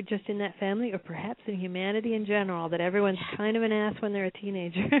 either just in that family or perhaps in humanity in general, that everyone's kind of an ass when they're a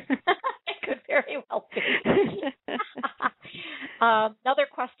teenager. It could very well be. Another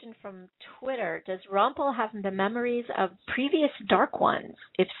question from Twitter. Does Rumpel have the memories of previous Dark Ones?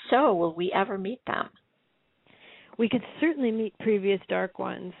 If so, will we ever meet them? We could certainly meet previous Dark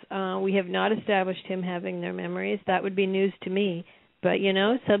Ones. We have not established him having their memories. That would be news to me. But,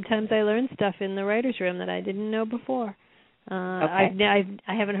 sometimes I learn stuff in the writer's room that I didn't know before. I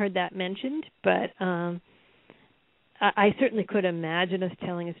haven't heard that mentioned, but I certainly could imagine us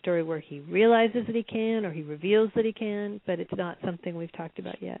telling a story where he realizes that he can or he reveals that he can, but it's not something we've talked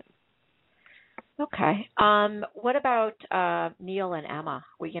about yet. Okay. What about Neil and Emma?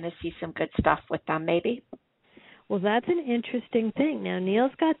 We're going to see some good stuff with them, maybe? Well, that's an interesting thing. Now,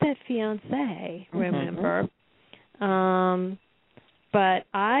 Neil's got that fiancée, remember? But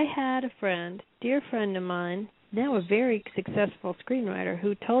I had a friend, dear friend of mine, now a very successful screenwriter,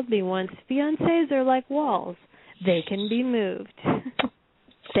 who told me once, fiancés are like walls. They can be moved.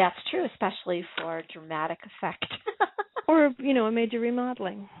 That's true, especially for dramatic effect. Or, a major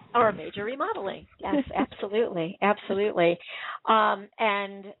remodeling. Or a major remodeling. Yes, absolutely. Absolutely.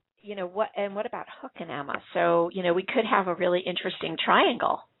 And what about Hook and Emma? So, we could have a really interesting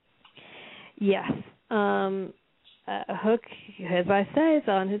triangle. Yes. Hook, as I say, is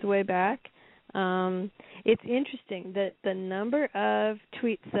on his way back. It's interesting that the number of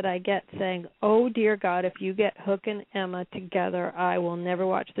tweets that I get saying, "Oh dear God, if you get Hook and Emma together, I will never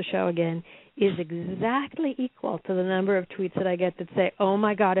watch the show again," is exactly equal to the number of tweets that I get that say, "Oh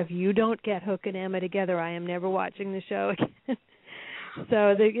my God, if you don't get Hook and Emma together, I am never watching the show again."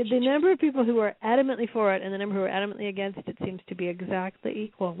 So the number of people who are adamantly for it and the number who are adamantly against it seems to be exactly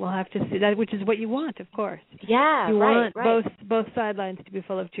equal. We'll have to see that, which is what you want, of course. Yeah, you want right. both sidelines to be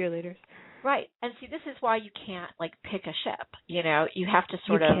full of cheerleaders. Right. And see, this is why you can't, pick a ship. You have to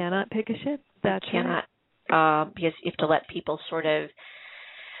You cannot pick a ship. That's you cannot, because you have to let people sort of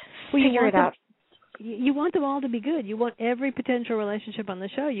figure it out. You want them all to be good. You want every potential relationship on the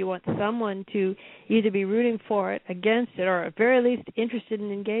show. You want someone to either be rooting for it, against it, or at very least interested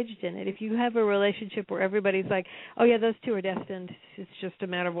and engaged in it. If you have a relationship where everybody's like, "Oh yeah, those two are destined. It's just a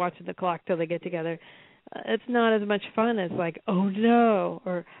matter of watching the clock till they get together," it's not as much fun as like, "Oh no,"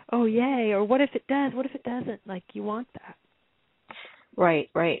 or "Oh yay," or "What if it does? What if it doesn't?" Like, you want that.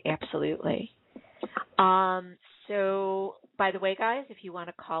 Right, absolutely. So, by the way, guys, if you want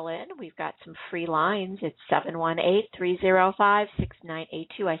to call in, we've got some free lines. It's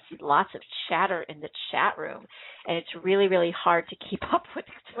 718-305-6982. I see lots of chatter in the chat room, and it's really, really hard to keep up with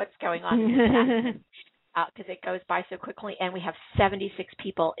what's going on in the chat because it goes by so quickly, and we have 76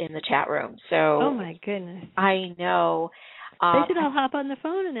 people in the chat room. So, oh, my goodness. I know. They should all hop on the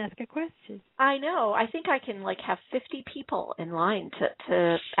phone and ask a question. I know. I think I can, have 50 people in line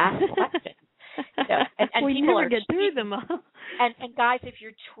to ask questions. And we people never are get through them all. And guys, if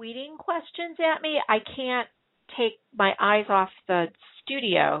you're tweeting questions at me, I can't take my eyes off the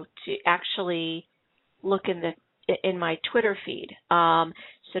studio to actually look in my Twitter feed.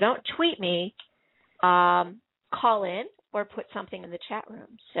 So don't tweet me. Call in or put something in the chat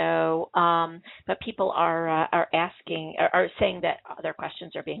room. So, but people are asking, are saying that their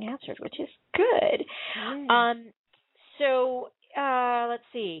questions are being answered, which is good. So let's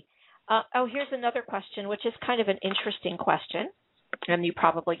see. Here's another question, which is kind of an interesting question, and you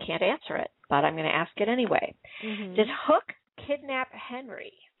probably can't answer it, but I'm going to ask it anyway. Mm-hmm. Does Hook kidnap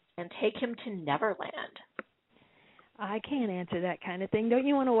Henry and take him to Neverland? I can't answer that kind of thing. Don't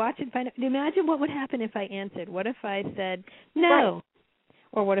you want to watch and find out? Imagine what would happen if I answered. What if I said no? Right.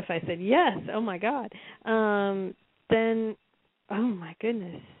 Or what if I said yes? Oh, my God. Then, oh, my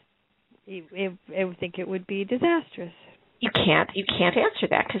goodness. I would think it would be disastrous. You can't answer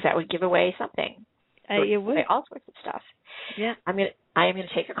that because that would give away something. It would. All sorts of stuff. Yeah. I am gonna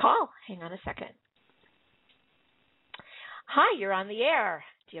take a call. Hang on a second. Hi, you're on the air.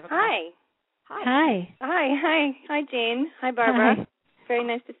 Do you have a call? Hi, Jane. Hi, Barbara. Hi. Very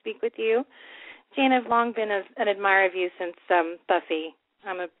nice to speak with you. Jane, I've long been an admirer of you since Buffy.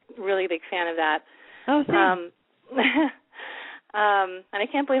 I'm a really big fan of that. Oh, thanks. And I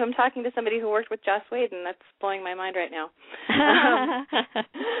can't believe I'm talking to somebody who worked with Joss Whedon. That's blowing my mind right now.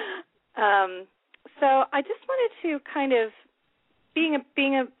 So I just wanted to kind of, being a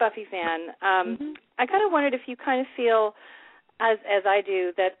Buffy fan, I kind of wondered if you kind of feel, as I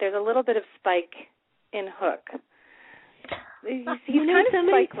do, that there's a little bit of Spike in Hook. He's kind of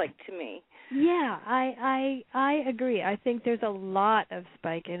Spike-like to me. Yeah, I agree. I think there's a lot of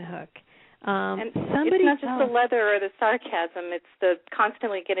Spike in Hook. And it's not just the leather or the sarcasm; it's the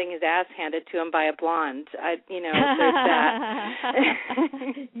constantly getting his ass handed to him by a blonde. There's that.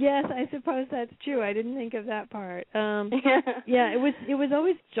 Yes, I suppose that's true. I didn't think of that part. Yeah, it was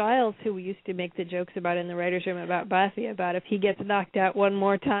always Giles who we used to make the jokes about in the writers' room about Buffy, about if he gets knocked out one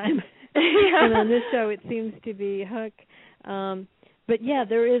more time. And on this show, it seems to be Hook. But yeah,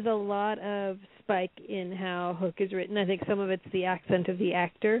 there is a lot of Spike in how Hook is written. I think some of it's the accent of the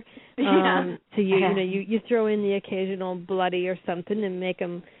actor. So you throw in the occasional bloody or something and make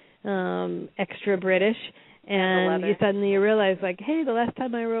him extra British, and you suddenly realize, like, hey, the last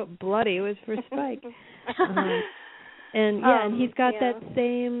time I wrote bloody was for Spike. And he's got that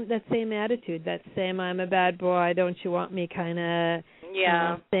same attitude, that same I'm a bad boy, don't you want me kind of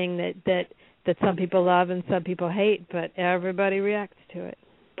thing that some people love and some people hate, but everybody reacts to it.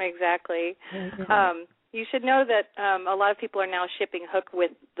 Exactly. You should know that a lot of people are now shipping Hook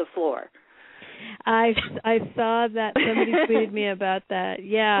with the floor. I saw that somebody tweeted me about that.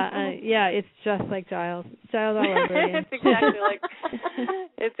 Yeah, it's just like Giles. Giles all over again.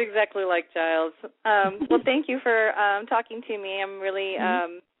 It's exactly like Giles. Well, thank you for talking to me. I'm really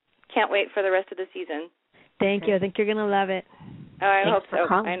can't wait for the rest of the season. Thank you. I think you're going to love it. I hope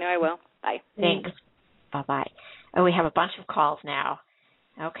so. I know I will. Bye. Thanks. Bye-bye. Oh, we have a bunch of calls now.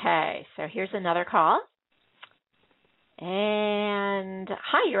 Okay, so here's another call. And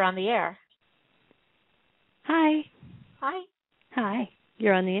hi, you're on the air. Hi. Hi. Hi.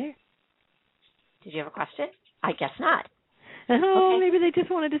 You're on the air. Did you have a question? I guess not. Oh, okay. Maybe they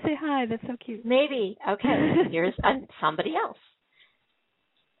just wanted to say hi. That's so cute. Maybe. Okay. Here's somebody else.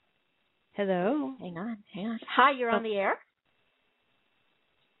 Hello. Hang on. Hi, you're on the air.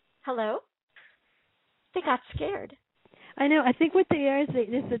 Hello. They got scared. I know. I think what they are is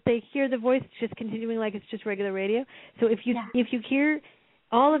that they hear the voice just continuing like it's just regular radio. So if you hear,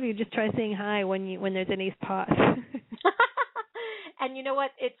 all of you just try saying hi when there's any pause. And you know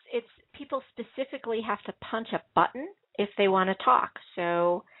what? It's people specifically have to punch a button if they want to talk.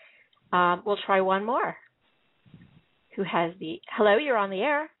 So we'll try one more. Who has the hello? You're on the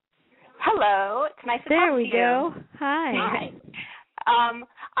air. Hello. It's nice to talk to you. There we go. Hi. Hi.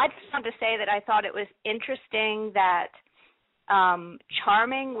 I just wanted to say that I thought it was interesting that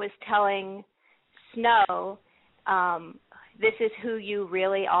Charming was telling Snow, this is who you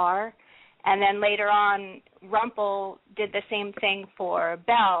really are. And then later on, Rumple did the same thing for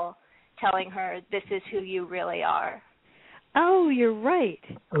Belle, telling her, this is who you really are. Oh, you're right.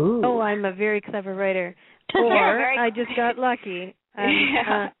 Ooh. Oh, I'm a very clever writer. Or I just got lucky.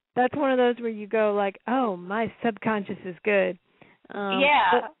 That's one of those where you go like, oh, my subconscious is good.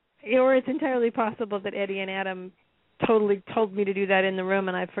 Or it's entirely possible that Eddie and Adam totally told me to do that in the room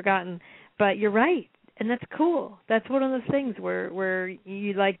and I've forgotten. But you're right. And that's cool. That's one of those things where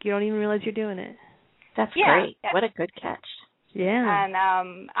you don't even realize you're doing it. That's great. Yeah. What a good catch. Yeah. And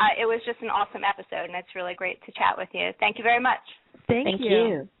it was just an awesome episode, and it's really great to chat with you. Thank you very much. Thank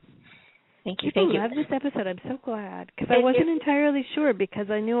you. Thank you. I love this episode. I'm so glad because I wasn't entirely sure because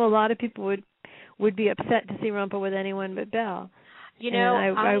I knew a lot of people would be upset to see Rumple with anyone but Belle. You know,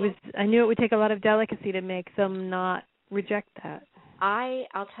 I knew it would take a lot of delicacy to make them not reject that.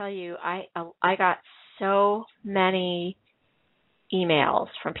 I'll tell you, I got so many emails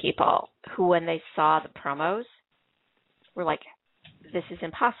from people who, when they saw the promos, were like, "This is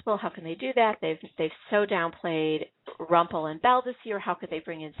impossible. How can they do that? They've so downplayed Rumple and Belle this year. How could they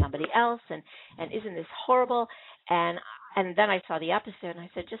bring in somebody else? And isn't this horrible?" And then I saw the episode and I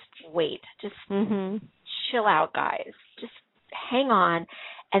said, "Just wait. Just chill out, guys. Just hang on."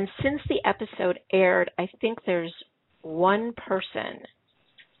 And since the episode aired, I think there's one person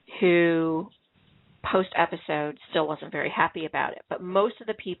who post-episode still wasn't very happy about it. But most of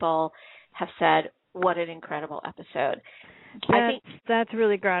the people have said, what an incredible episode. That's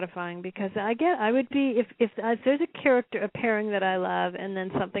really gratifying because I would be if there's a character, a pairing that I love, and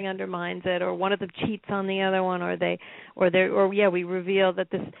then something undermines it, or one of them cheats on the other one, we reveal that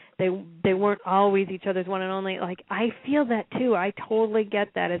they weren't always each other's one and only. Like, I feel that too. I totally get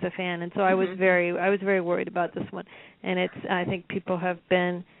that as a fan, and so I was very worried about this one. And I think people have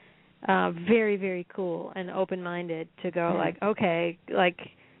been very, very cool and open-minded to go like, okay, like.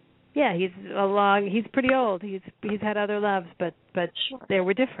 Yeah, he's pretty old. He's had other loves, but they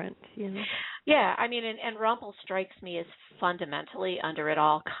were different, you know. Yeah, I mean, and Rumple strikes me as fundamentally under it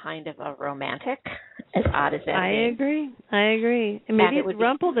all kind of a romantic, as odd as that is. I agree. And maybe it's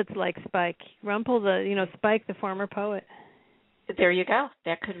Rumple that's like Spike. Rumple, Spike, the former poet. There you go.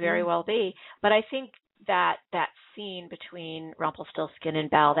 That could very well be. But I think that scene between Rumpelstiltskin and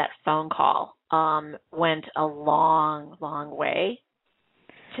Belle, that phone call, went a long, long way.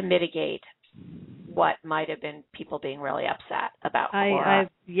 to mitigate what might have been people being really upset about Cora.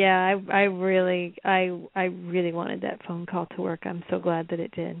 I really wanted that phone call to work. I'm so glad that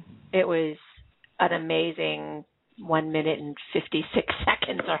it did. It was an amazing 1 minute and 56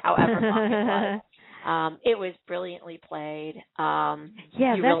 seconds or however long it was. It was brilliantly played. The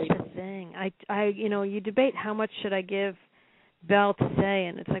thing. You debate how much should I give Belle to say,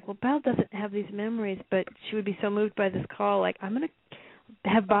 and it's like, well, Belle doesn't have these memories, but she would be so moved by this call. Like, I'm going to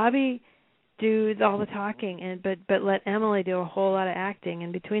have Bobby do all the talking, but let Emily do a whole lot of acting.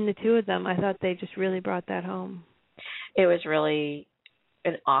 And between the two of them, I thought they just really brought that home. It was really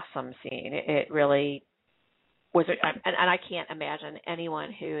an awesome scene. It really was, and I can't imagine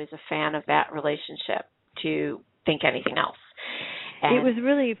anyone who is a fan of that relationship to think anything else. And it was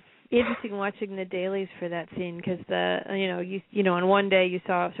really interesting watching the dailies for that scene because on one day you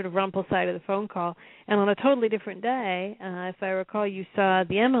saw sort of Rumpel's side of the phone call, and on a totally different day, if I recall, you saw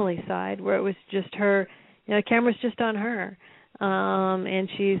the Emily side where it was just her. The camera's just on her, and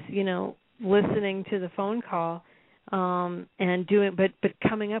she's listening to the phone call and doing, but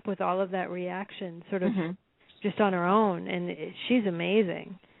coming up with all of that reaction sort of just on her own, and she's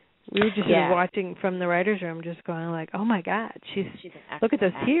amazing. We were just sort of watching from the writer's room, just going like, "Oh my God, she's look at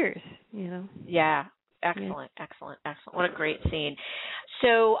those tears," Yeah, excellent. What a great scene.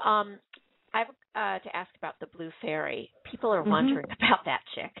 So, I have to ask about the Blue Fairy. People are wondering about that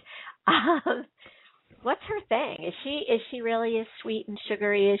chick. What's her thing? Is she really as sweet and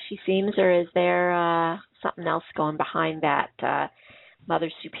sugary as she seems, or is there something else going behind that Mother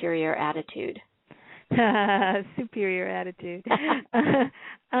Superior attitude? Superior attitude.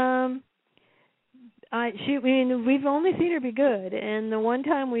 We've only seen her be good, and the one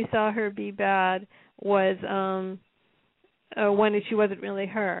time we saw her be bad was when she wasn't really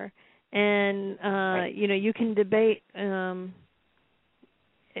her. And you can debate has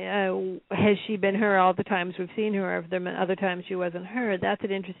she been her all the times we've seen her, or have there been other times she wasn't her? That's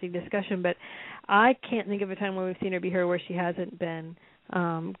an interesting discussion, but I can't think of a time where we've seen her be her where she hasn't been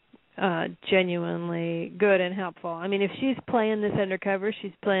genuinely good and helpful. I mean, if she's playing this undercover,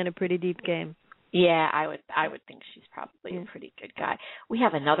 she's playing a pretty deep game. Yeah, I would think she's probably a pretty good guy. We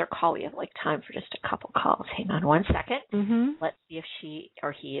have another call. We have time for just a couple calls. Hang on 1 second. Let's see if she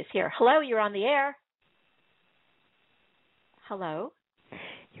or he is here. Hello, you're on the air. Hello.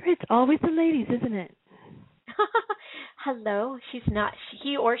 It's always the ladies, isn't it? Hello. She's not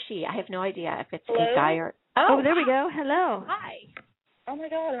he or she. I have no idea if it's Hello? a guy or. Oh, there we go. Hello. Hi. Oh my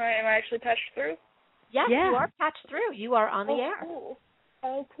God, am I actually patched through? Yes, you are patched through. You are on the air. Cool.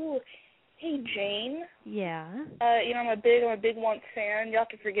 Oh, cool. Hey, Jane. Yeah. I'm a big Once fan. You'll have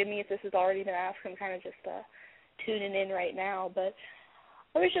to forgive me if this has already been asked. I'm kind of just tuning in right now, but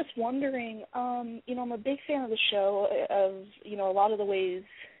I was just wondering. I'm a big fan of the show. Of a lot of the ways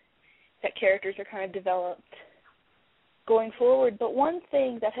that characters are kind of developed going forward. But one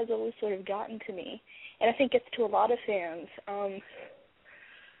thing that has always sort of gotten to me, and I think gets to a lot of fans.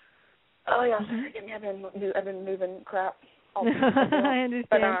 Forgive me. I've been moving crap. All I understand.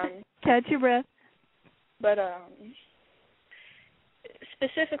 But, catch your breath. But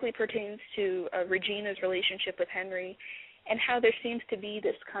specifically pertains to Regina's relationship with Henry, and how there seems to be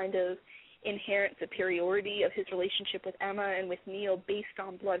this kind of inherent superiority of his relationship with Emma and with Neil based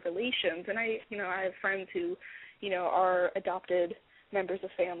on blood relations. And I have friends who, are adopted members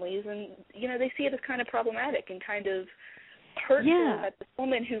of families, and they see it as kind of problematic and kind of hurtful that the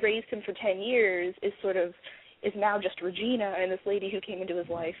woman who raised him for 10 years is now just Regina, and this lady who came into his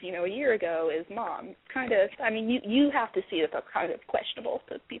life, a year ago is Mom. Kind of, you have to see it as kind of questionable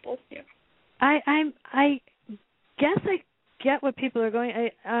to people. I guess I get what people are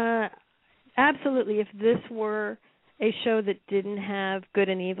going. Absolutely, if this were a show that didn't have good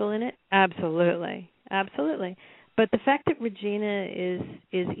and evil in it, absolutely. But the fact that Regina is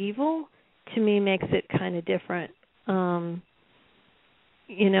evil, to me, makes it kind of different.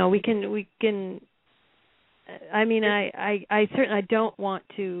 We can. I mean, I certainly don't want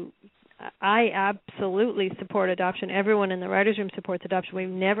to. I absolutely support adoption. Everyone in the writers' room supports adoption. We've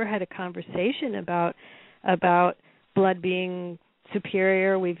never had a conversation about blood being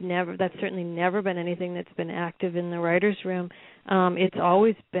superior. That's certainly never been anything that's been active in the writers' room. It's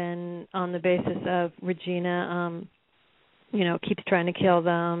always been on the basis of Regina, keeps trying to kill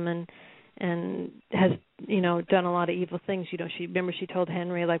them and has done a lot of evil things. She told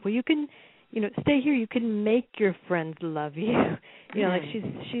Henry, like, well, you can stay here. You can make your friends love you. Like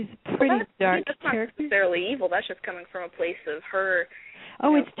she's pretty dark that's character. Not necessarily evil. That's just coming from a place of her.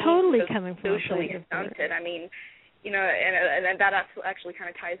 It's totally coming from socially a place stunted. I mean, and that actually kind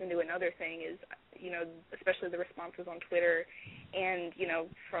of ties into another thing is, especially the responses on Twitter, and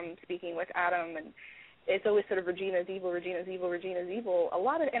from speaking with Adam, and it's always sort of Regina's evil, Regina's evil, Regina's evil. A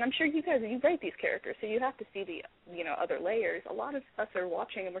lot of, and I'm sure you guys, you write these characters, so you have to see the other layers. A lot of us are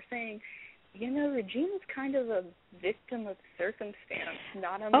watching and we're saying, Regina's kind of a victim of circumstance,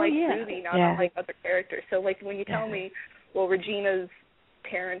 not unlike Ruby, not unlike other characters. So, like, when you tell me, well, Regina's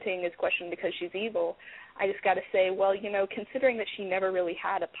parenting is questioned because she's evil, I just got to say, well, considering that she never really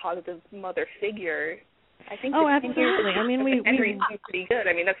had a positive mother figure, I think absolutely. I mean, we pretty good.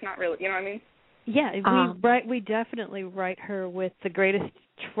 I mean, that's not really, you know what I mean? Yeah, we definitely write her with the greatest,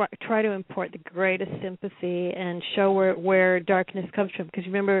 try to import the greatest sympathy and show where darkness comes from. Because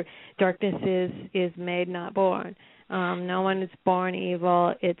remember, darkness is made, not born. No one is born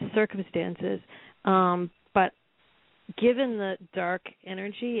evil. It's circumstances. But given the dark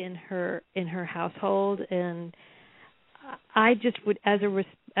energy in her household, and I just would, as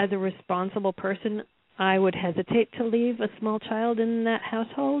a responsible person, I would hesitate to leave a small child in that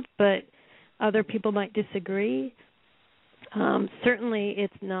household, but other people might disagree. Certainly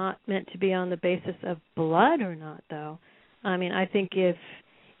it's not meant to be on the basis of blood or not, though. I mean, I think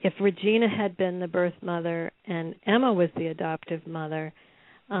if Regina had been the birth mother and Emma was the adoptive mother,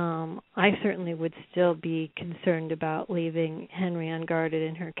 I certainly would still be concerned about leaving Henry unguarded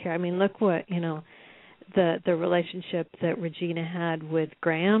in her care. I mean, look what, the relationship that Regina had with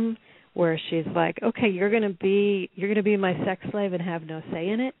Graham, where she's like, okay, you're gonna be my sex slave and have no say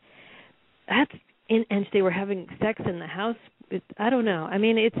in it. And they were having sex in the house. I don't know. I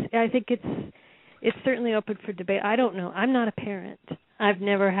mean, I think it's certainly open for debate. I don't know. I'm not a parent. I've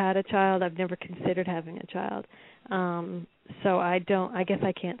never had a child. I've never considered having a child. So I guess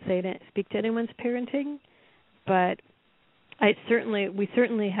I can't speak to anyone's parenting. But I've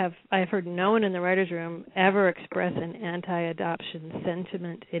heard no one in the writers' room ever express an anti-adoption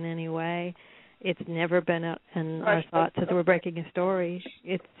sentiment in any way. It's never been in our thoughts that we're breaking a story.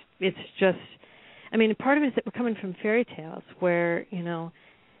 It's just, I mean, part of it is that we're coming from fairy tales where,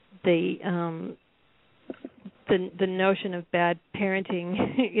 the notion of bad parenting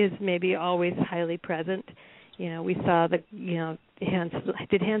is maybe always highly present. We saw did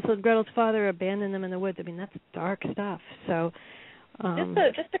Hansel and Gretel's father abandon them in the woods? I mean, that's dark stuff. So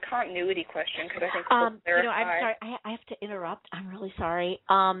just a continuity question, because I think I'm sorry, I have to interrupt. I'm really sorry.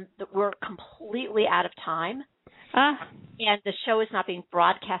 We're completely out of time. And the show is not being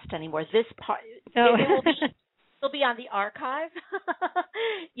broadcast anymore. This part, it'll be on the archive.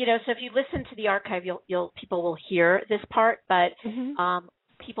 So if you listen to the archive, people will hear this part, but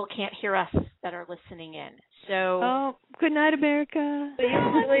people can't hear us that are listening in. So, good night, America. So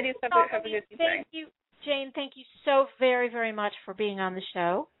you ladies have a good evening. Thank you, Jane. Thank you so very, very much for being on the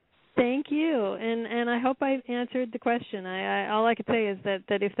show. Thank you, and I hope I answered the question. All I could say is that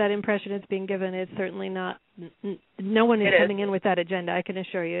if that impression is being given, it's certainly not. No one is coming in with that agenda. I can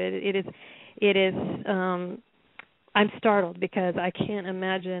assure you, it is. I'm startled because I can't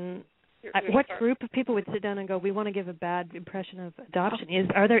imagine what group of people would sit down and go, "We want to give a bad impression of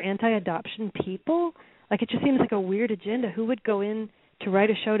adoption." Are there anti-adoption people? Like, it just seems like a weird agenda. Who would go in to write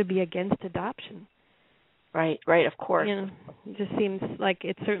a show to be against adoption? Right, of course. It just seems like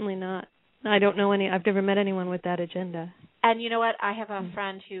it's certainly not. I don't know I've never met anyone with that agenda. And you know what? I have a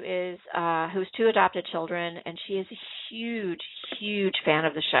friend who's 2 adopted children, and she is a huge, huge fan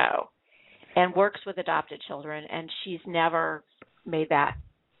of the show and works with adopted children, and she's never made that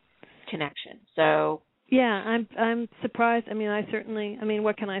connection. So yeah, I'm surprised. I mean,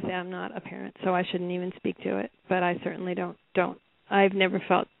 what can I say? I'm not a parent, so I shouldn't even speak to it. But I certainly don't. I've never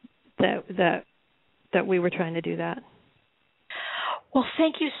felt that we were trying to do that. Well,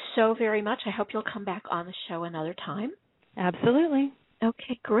 thank you so very much. I hope you'll come back on the show another time. Absolutely.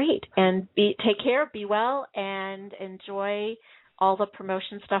 Okay, great. And take care, be well, and enjoy all the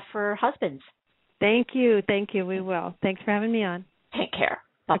promotion stuff for husbands. Thank you. We will. Thanks for having me on. Take care.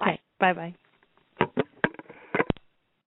 Bye-bye. Okay, bye-bye.